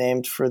column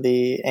named for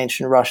the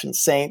ancient Russian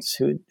saints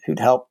who'd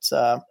helped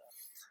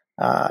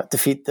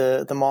defeat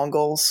the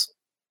Mongols.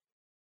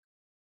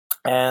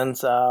 And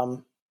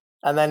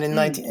then in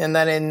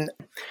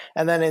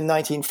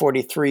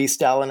 1943,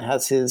 Stalin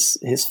has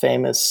his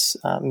famous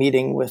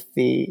meeting with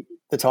the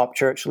top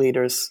church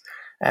leaders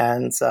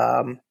and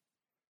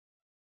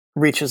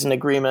reaches an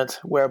agreement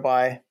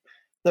whereby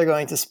they're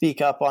going to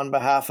speak up on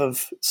behalf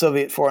of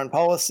Soviet foreign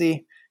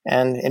policy,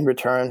 and in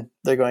return,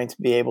 they're going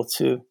to be able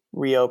to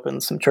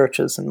reopen some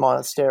churches and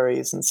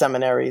monasteries and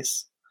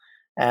seminaries,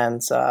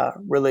 and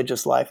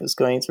religious life is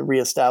going to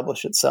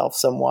reestablish itself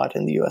somewhat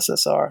in the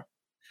USSR.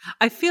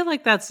 I feel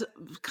like that's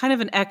kind of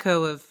an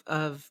echo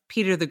of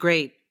Peter the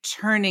Great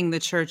turning the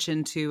church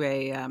into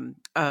a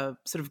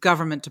sort of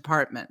government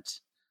department.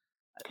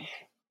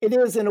 It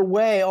is in a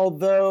way,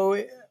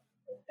 although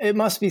it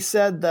must be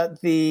said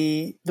that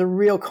the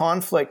real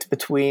conflict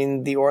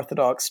between the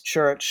Orthodox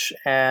Church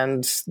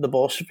and the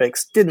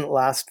Bolsheviks didn't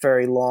last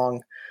very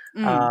long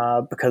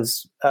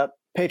because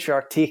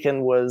Patriarch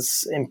Tikhon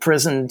was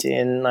imprisoned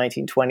in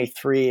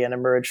 1923 and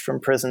emerged from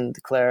prison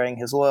declaring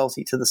his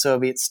loyalty to the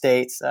Soviet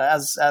state,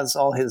 as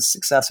all his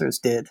successors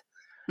did.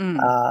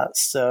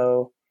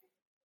 So,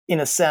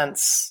 in a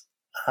sense,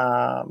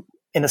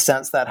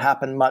 that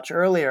happened much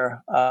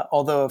earlier.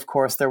 Although, of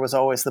course, there was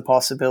always the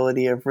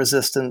possibility of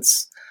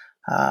resistance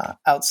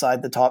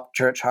outside the top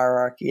church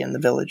hierarchy in the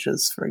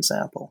villages, for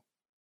example.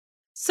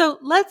 So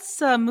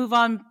let's move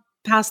on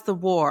past the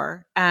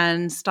war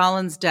and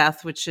Stalin's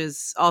death, which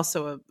is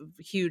also a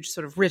huge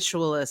sort of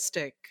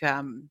ritualistic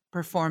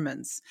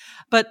performance.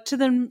 But to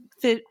the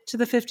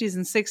 50s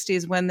and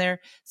 60s, when there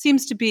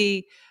seems to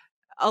be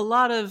a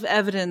lot of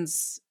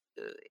evidence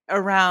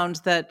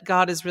around that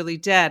God is really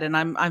dead, and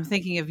I'm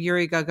thinking of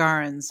Yuri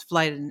Gagarin's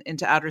flight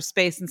into outer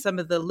space and some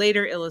of the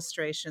later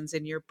illustrations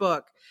in your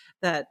book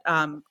that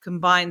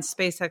combine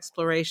space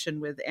exploration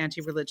with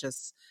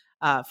anti-religious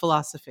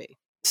philosophy.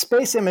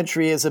 Space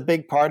imagery is a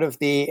big part of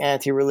the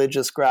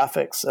anti-religious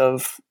graphics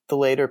of the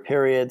later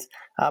period,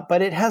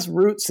 but it has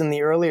roots in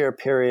the earlier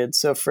period.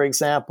 So, for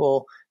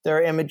example, there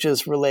are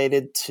images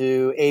related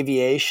to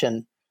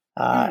aviation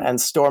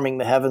and storming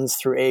the heavens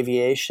through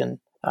aviation,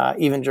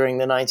 even during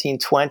the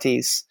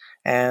 1920s.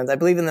 And I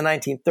believe in the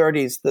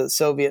 1930s, the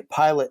Soviet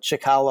pilot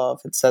Chkalov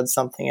had said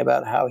something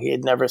about how he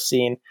had never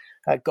seen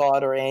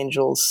God or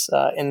angels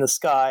in the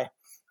sky.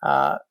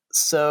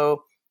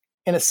 So,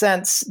 in a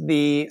sense,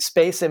 the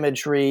space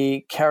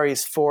imagery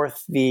carries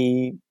forth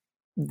the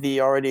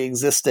already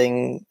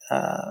existing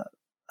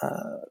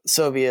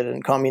Soviet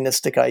and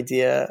communistic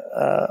idea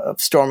of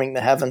storming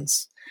the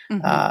heavens,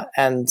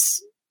 and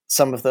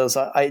some of those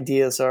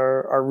ideas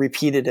are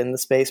repeated in the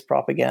space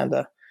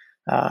propaganda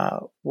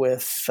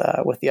with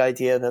the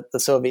idea that the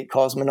Soviet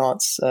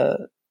cosmonauts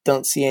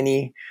don't see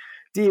any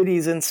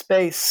deities in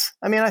space.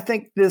 I mean, I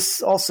think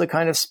this also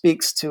kind of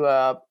speaks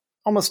to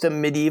almost a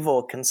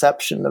medieval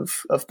conception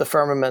of the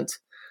firmament.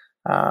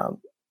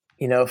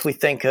 If we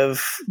think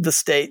of the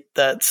state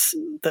that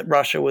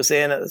Russia was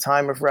in at the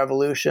time of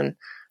revolution,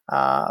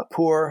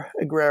 poor,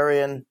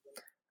 agrarian,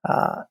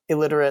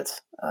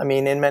 illiterate. I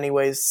mean, in many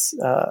ways,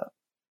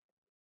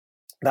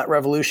 that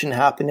revolution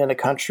happened in a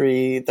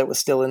country that was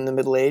still in the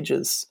Middle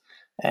Ages.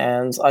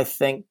 And I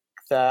think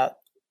that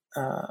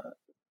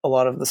a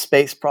lot of the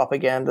space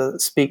propaganda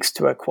speaks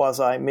to a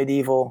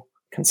quasi-medieval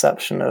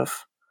conception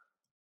of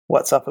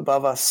what's up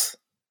above us.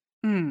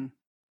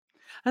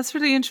 That's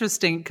really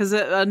interesting because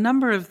a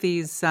number of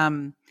these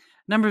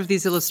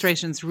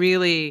illustrations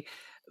really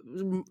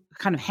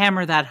kind of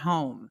hammer that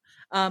home.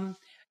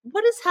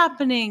 What is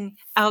happening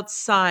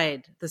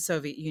outside the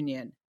Soviet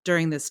Union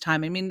during this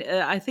time? I mean,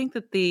 I think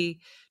that the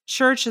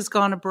church has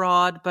gone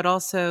abroad, but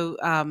also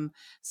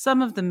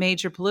some of the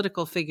major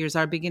political figures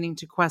are beginning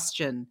to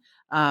question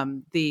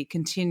the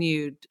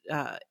continued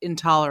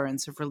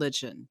intolerance of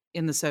religion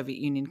in the Soviet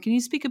Union. Can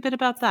you speak a bit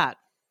about that?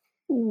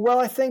 Well,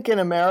 I think in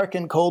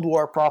American Cold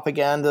War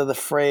propaganda, the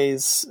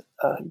phrase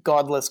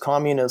 "godless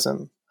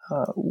communism"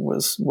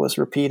 was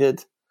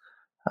repeated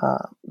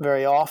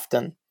very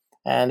often.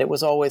 and it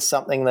was always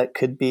something that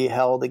could be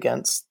held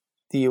against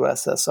the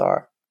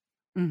USSR.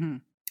 Mm-hmm.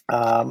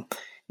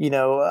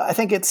 I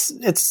think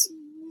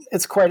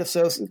it's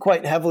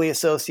quite heavily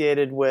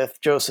associated with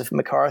Joseph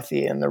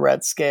McCarthy and the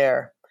Red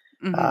Scare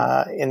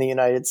in the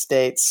United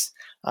States.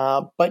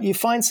 But you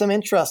find some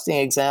interesting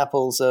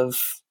examples of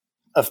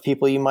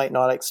people you might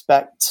not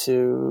expect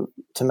to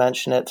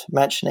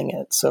mentioning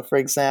it. So, for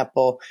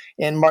example,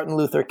 in Martin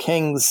Luther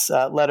King's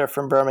letter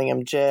from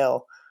Birmingham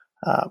jail,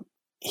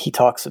 he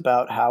talks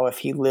about how if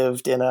he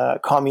lived in a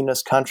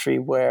communist country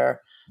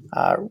where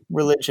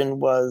religion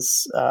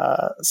was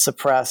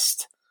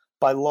suppressed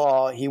by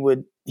law, he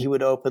would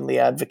openly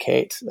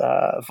advocate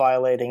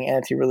violating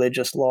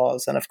anti-religious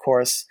laws. And of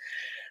course,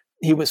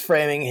 he was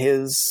framing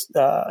his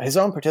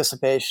own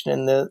participation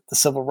in the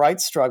civil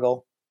rights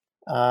struggle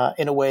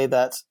in a way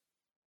that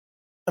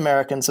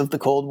Americans of the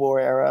Cold War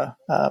era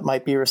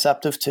might be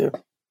receptive to.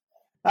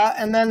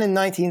 And then in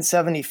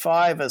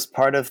 1975, as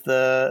part of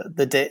the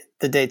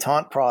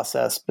détente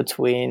process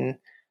between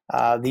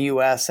the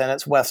U.S. and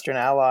its Western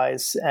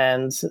allies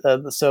and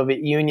the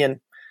Soviet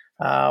Union,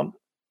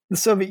 the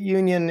Soviet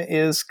Union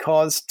is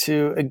caused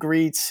to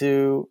agree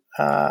to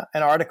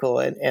an article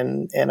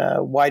in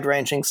a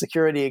wide-ranging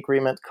security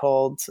agreement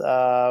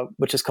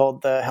which is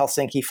called the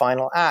Helsinki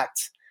Final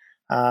Act,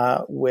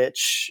 in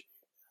which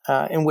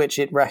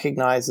it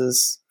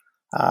recognizes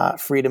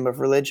freedom of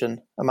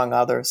religion, among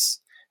others.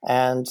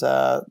 And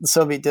the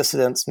Soviet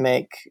dissidents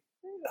make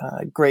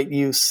great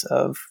use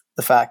of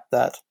the fact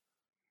that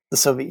the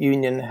Soviet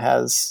Union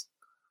has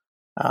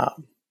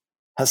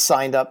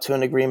signed up to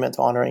an agreement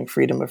honoring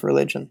freedom of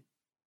religion.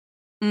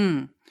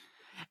 Mm.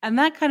 And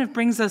that kind of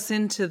brings us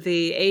into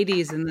the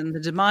 80s and then the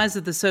demise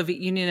of the Soviet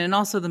Union, and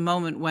also the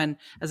moment when,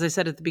 as I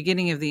said at the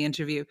beginning of the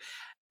interview,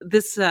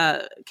 this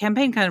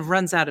campaign kind of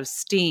runs out of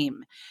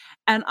steam.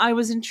 And I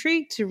was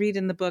intrigued to read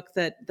in the book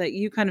that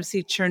you kind of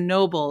see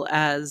Chernobyl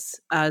as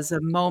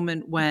a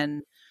moment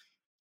when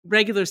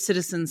regular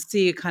citizens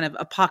see a kind of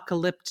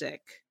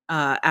apocalyptic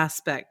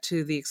aspect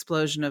to the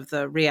explosion of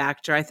the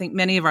reactor. I think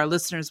many of our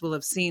listeners will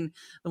have seen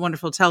the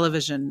wonderful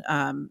television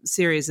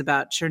series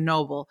about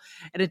Chernobyl,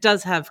 and it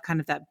does have kind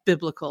of that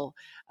biblical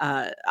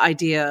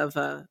idea of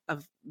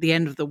the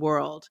end of the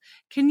world.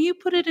 Can you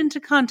put it into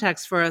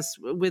context for us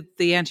with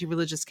the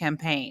anti-religious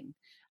campaign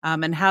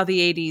and how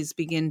the 80s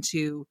begin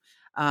to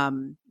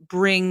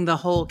bring the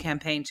whole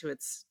campaign to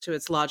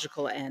its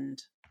logical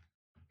end?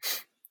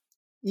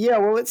 Yeah,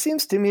 well, it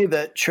seems to me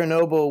that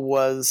Chernobyl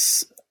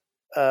was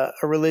a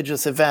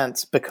religious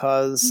event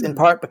in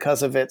part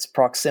because of its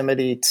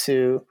proximity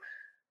to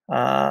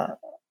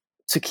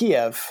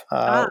Kiev,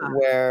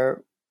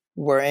 where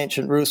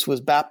ancient Rus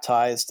was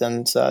baptized,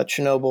 and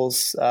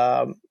Chernobyl's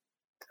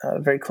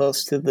very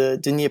close to the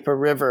Dnieper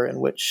River, in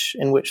which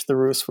the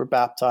Rus were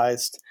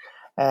baptized.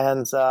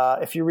 And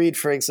if you read,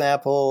 for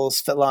example,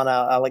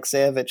 Svetlana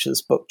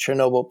Alexeyevich's book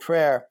Chernobyl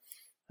Prayer,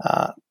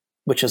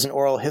 which is an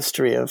oral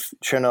history of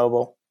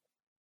Chernobyl,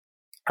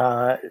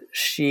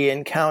 she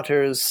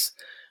encounters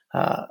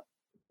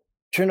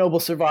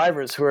Chernobyl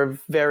survivors who are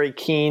very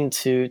keen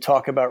to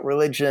talk about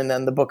religion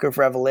and the Book of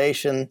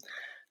Revelation,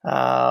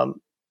 or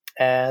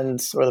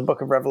the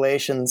Book of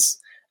Revelations,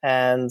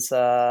 and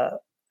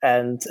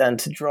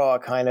to draw a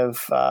kind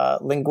of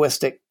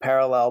linguistic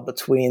parallel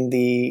between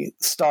the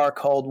star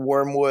called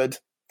Wormwood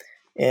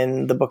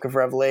in the Book of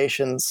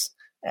Revelations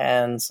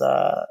and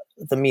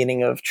the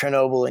meaning of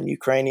Chernobyl in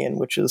Ukrainian,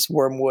 which is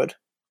wormwood.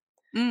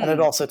 And it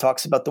also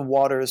talks about the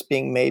waters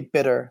being made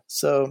bitter.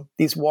 So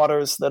these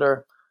waters that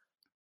are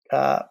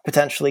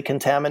potentially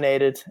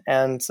contaminated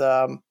and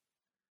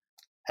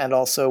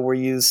also were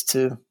used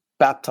to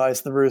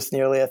baptize the Rus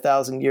nearly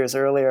 1,000 years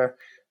earlier,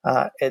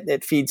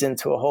 it feeds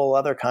into a whole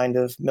other kind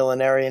of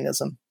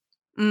millenarianism.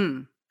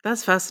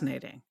 That's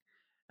fascinating.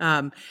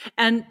 And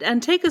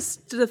take us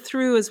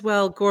through as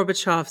well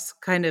Gorbachev's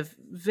kind of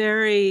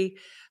very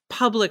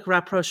public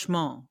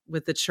rapprochement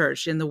with the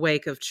church in the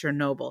wake of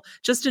Chernobyl,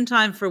 just in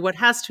time for what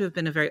has to have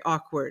been a very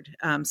awkward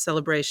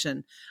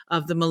celebration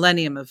of the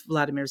millennium of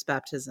Vladimir's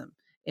baptism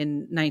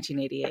in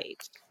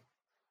 1988.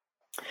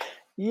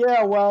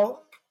 Yeah,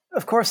 well,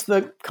 of course,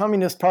 the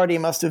Communist Party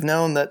must have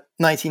known that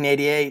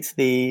 1988,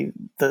 the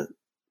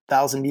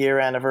 1,000-year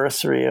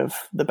anniversary of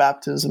the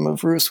baptism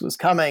of Rus, was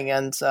coming,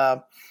 and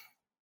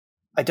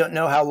I don't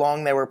know how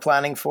long they were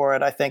planning for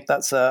it. I think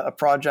that's a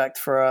project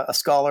for a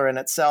scholar in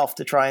itself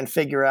to try and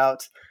figure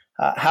out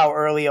how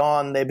early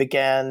on they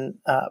began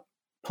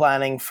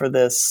planning for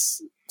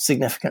this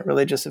significant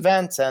religious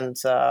event, and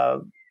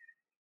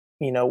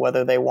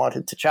whether they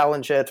wanted to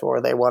challenge it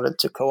or they wanted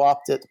to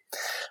co-opt it.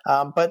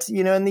 But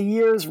in the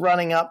years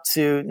running up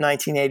to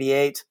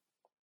 1988,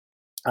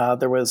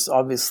 there was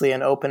obviously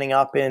an opening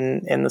up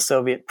in the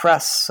Soviet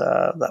press.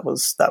 That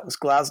was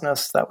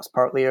Glasnost. That was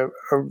partly a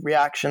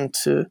reaction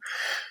to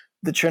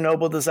the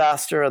Chernobyl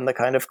disaster and the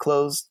kind of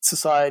closed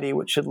society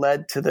which had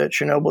led to the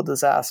Chernobyl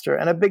disaster.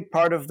 And a big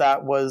part of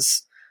that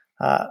was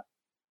a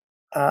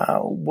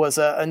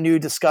new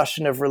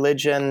discussion of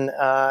religion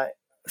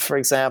for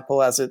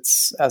example, as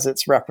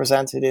it's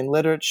represented in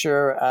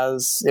literature,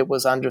 as it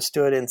was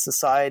understood in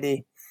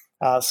society.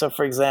 So,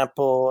 for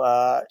example,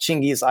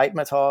 Chingiz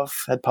Aitmatov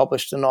had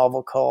published a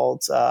novel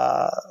called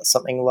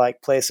something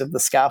like Place of the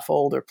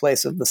Scaffold or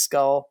Place of the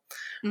Skull,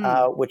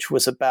 which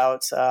was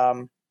about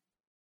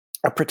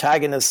a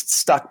protagonist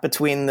stuck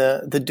between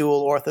the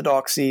dual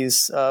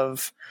orthodoxies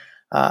of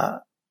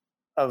a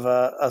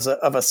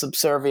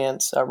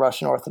subservient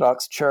Russian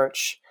Orthodox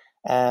Church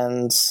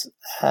and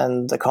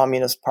the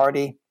Communist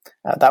Party.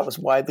 That was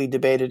widely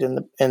debated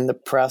in the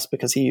press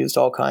because he used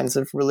all kinds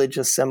of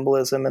religious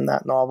symbolism in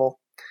that novel.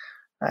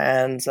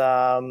 And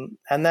then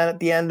at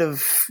the end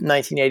of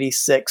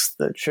 1986,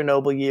 the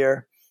Chernobyl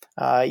year,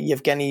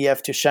 Yevgeny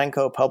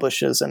Yevtushenko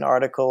publishes an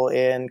article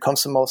in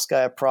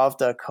Komsomolskaya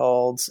Pravda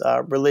called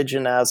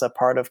Religion as a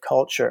Part of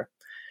Culture.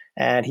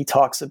 And he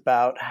talks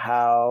about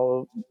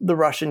how the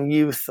Russian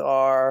youth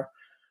are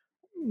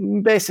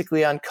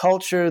basically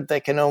uncultured. They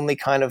can only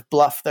kind of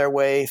bluff their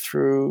way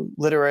through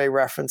literary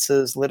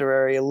references,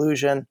 literary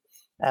illusion,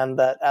 and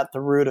that at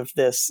the root of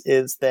this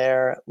is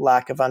their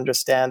lack of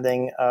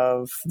understanding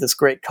of this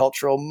great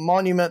cultural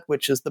monument,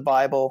 which is the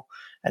Bible.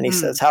 And he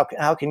says,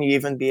 how can you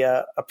even be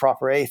a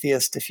proper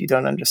atheist if you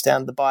don't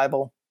understand the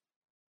Bible?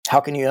 How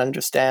can you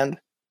understand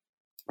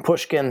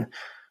Pushkin,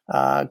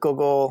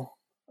 Gogol?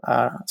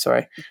 How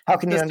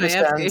can you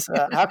understand?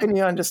 How can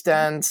you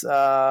understand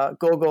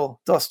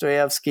Gogol,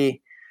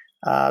 Dostoevsky,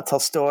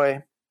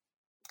 Tolstoy?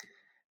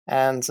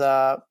 And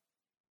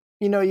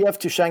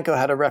Yevtushenko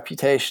had a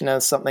reputation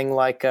as something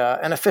like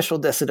an official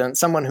dissident,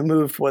 someone who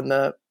moved when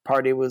the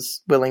party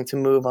was willing to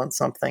move on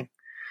something,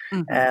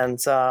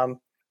 and so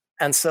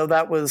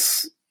that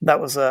was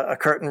a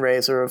curtain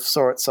raiser of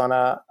sorts on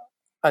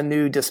a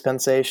new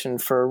dispensation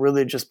for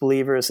religious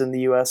believers in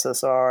the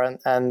USSR,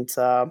 and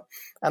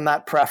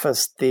that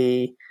prefaced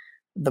the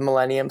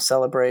Millennium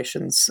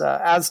celebrations,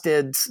 as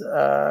did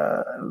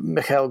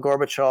Mikhail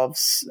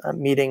Gorbachev's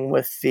meeting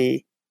with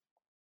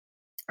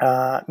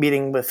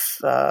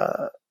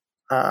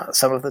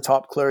some of the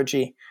top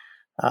clergy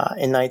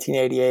in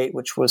 1988,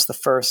 which was the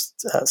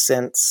first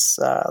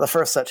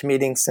such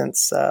meeting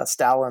since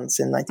Stalin's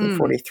in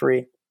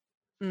 1943.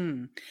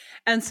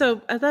 And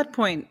so at that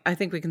point, I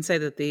think we can say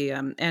that the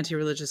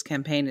anti-religious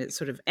campaign, it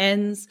sort of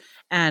ends.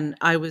 And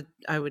I would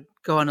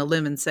go on a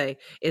limb and say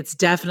it's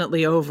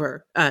definitely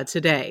over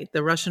today.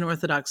 The Russian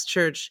Orthodox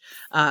Church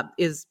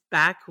is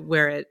back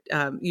where it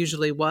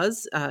usually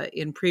was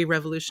in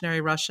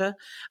pre-revolutionary Russia.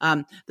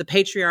 The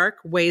Patriarch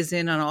weighs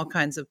in on all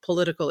kinds of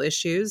political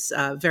issues,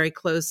 very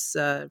close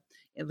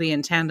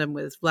in tandem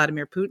with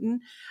Vladimir Putin.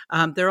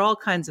 There are all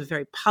kinds of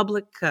very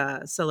public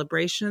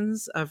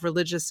celebrations of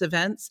religious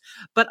events,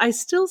 but I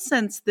still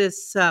sense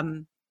this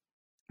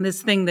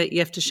this thing that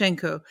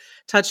Yevtushenko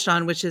touched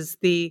on, which is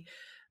the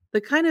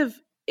kind of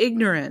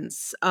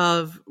ignorance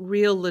of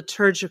real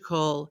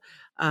liturgical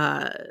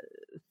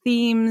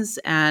themes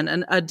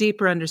and a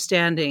deeper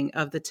understanding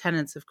of the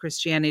tenets of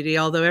Christianity.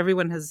 Although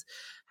everyone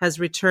has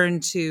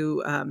returned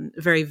to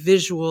very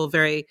visual,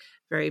 very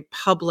very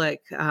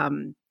public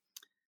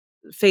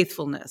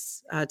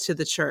faithfulness to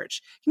the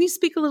church. Can you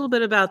speak a little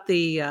bit about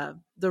the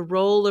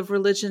role of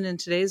religion in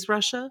today's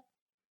Russia?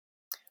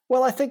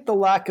 Well, I think the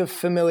lack of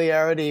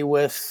familiarity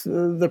with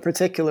the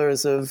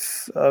particulars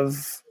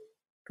of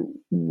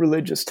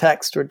religious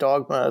text or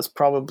dogma is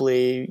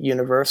probably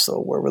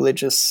universal where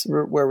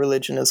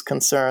religion is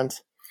concerned.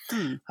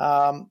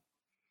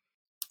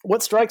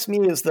 What strikes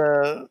me is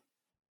the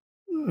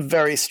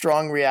very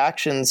strong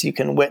reactions you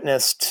can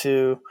witness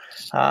to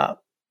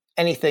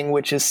anything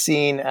which is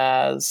seen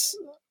as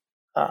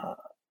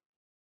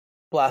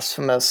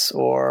blasphemous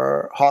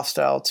or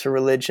hostile to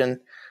religion.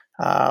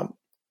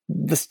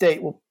 The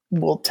state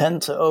will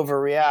tend to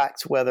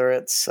overreact, whether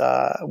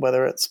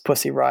it's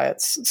Pussy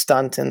Riot's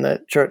stunt in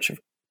the Church of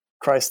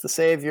Christ the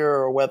Savior,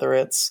 or whether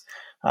it's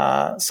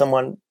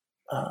someone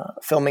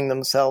filming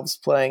themselves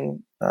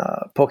playing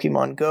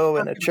Pokemon Go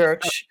in a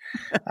church.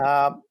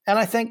 And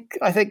I think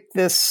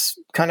this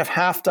kind of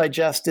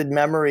half-digested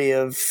memory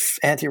of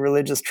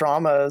anti-religious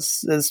trauma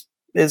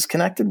is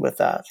connected with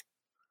that.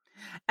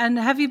 And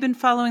have you been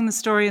following the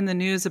story in the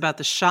news about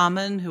the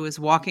shaman who is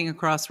walking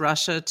across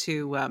Russia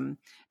to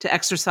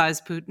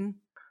exorcise Putin?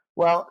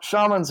 Well,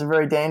 shamans are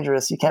very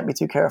dangerous. You can't be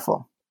too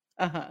careful.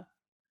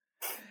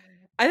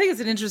 I think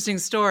it's an interesting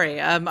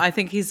story. I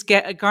think he's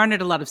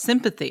garnered a lot of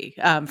sympathy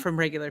from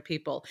regular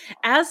people,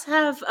 as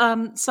have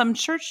some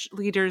church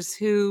leaders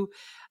who,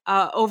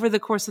 over the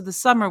course of the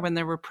summer when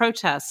there were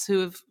protests, who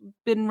have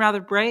been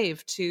rather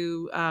brave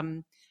to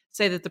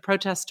say that the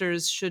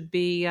protesters should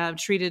be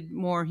treated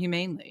more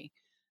humanely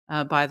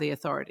by the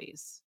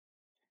authorities.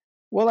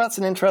 Well, that's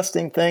an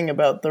interesting thing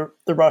about the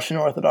Russian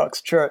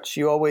Orthodox Church.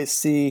 You always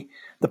see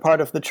the part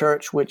of the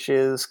church which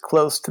is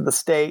close to the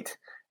state,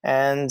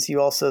 and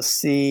you also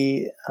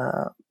see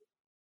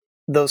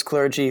those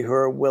clergy who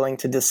are willing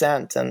to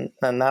dissent, and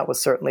that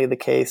was certainly the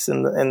case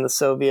in the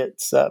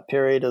Soviet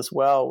period as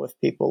well, with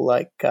people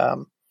like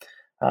Gleb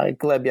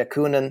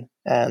Yakunin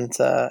and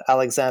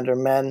Alexander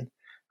Men,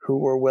 who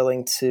were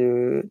willing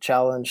to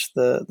challenge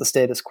the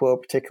status quo,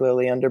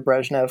 particularly under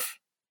Brezhnev.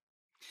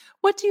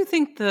 What do you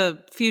think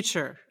the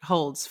future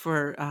holds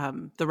for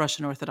the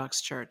Russian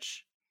Orthodox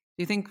Church?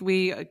 Do you think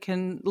we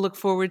can look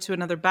forward to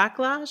another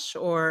backlash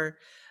or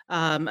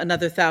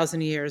another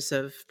 1,000 years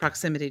of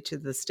proximity to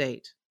the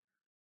state?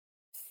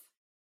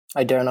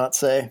 I dare not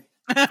say.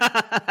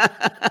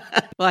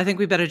 Well, I think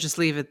we better just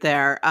leave it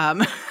there.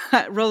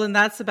 Roland,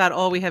 that's about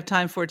all we have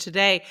time for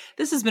today.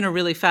 This has been a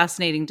really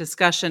fascinating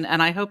discussion,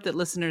 and I hope that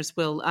listeners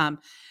will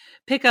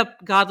pick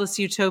up Godless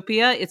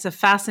Utopia. It's a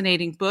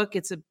fascinating book.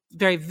 It's a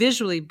very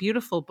visually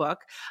beautiful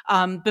book.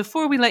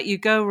 Before we let you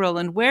go,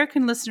 Roland, where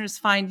can listeners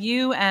find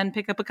you and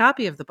pick up a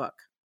copy of the book?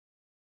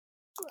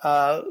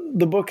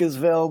 The book is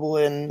available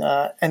in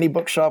any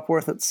bookshop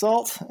worth its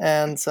salt,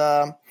 and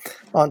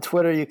on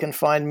Twitter you can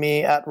find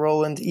me at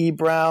Roland E.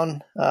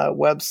 Brown,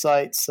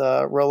 websites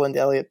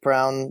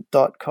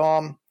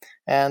RolandElliottBrown.com,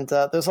 and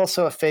there's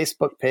also a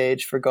Facebook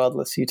page for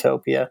Godless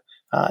Utopia.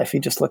 If you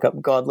just look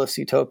up Godless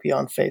Utopia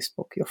on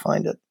Facebook, you'll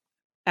find it.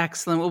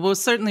 Excellent. Well, we'll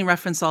certainly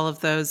reference all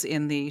of those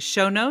in the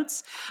show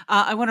notes.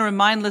 I want to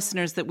remind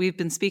listeners that we've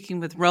been speaking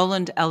with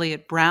Roland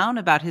Elliott Brown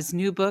about his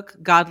new book,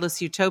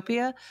 Godless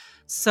Utopia,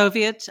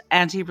 Soviet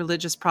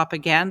Anti-Religious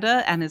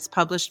Propaganda, and it's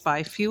published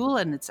by Fuel,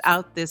 and it's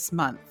out this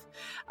month.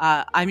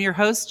 I'm your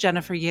host,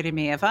 Jennifer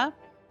Yeremeyeva.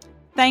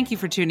 Thank you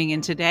for tuning in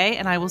today,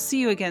 and I will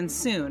see you again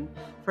soon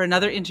for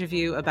another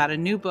interview about a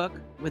new book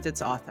with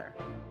its author.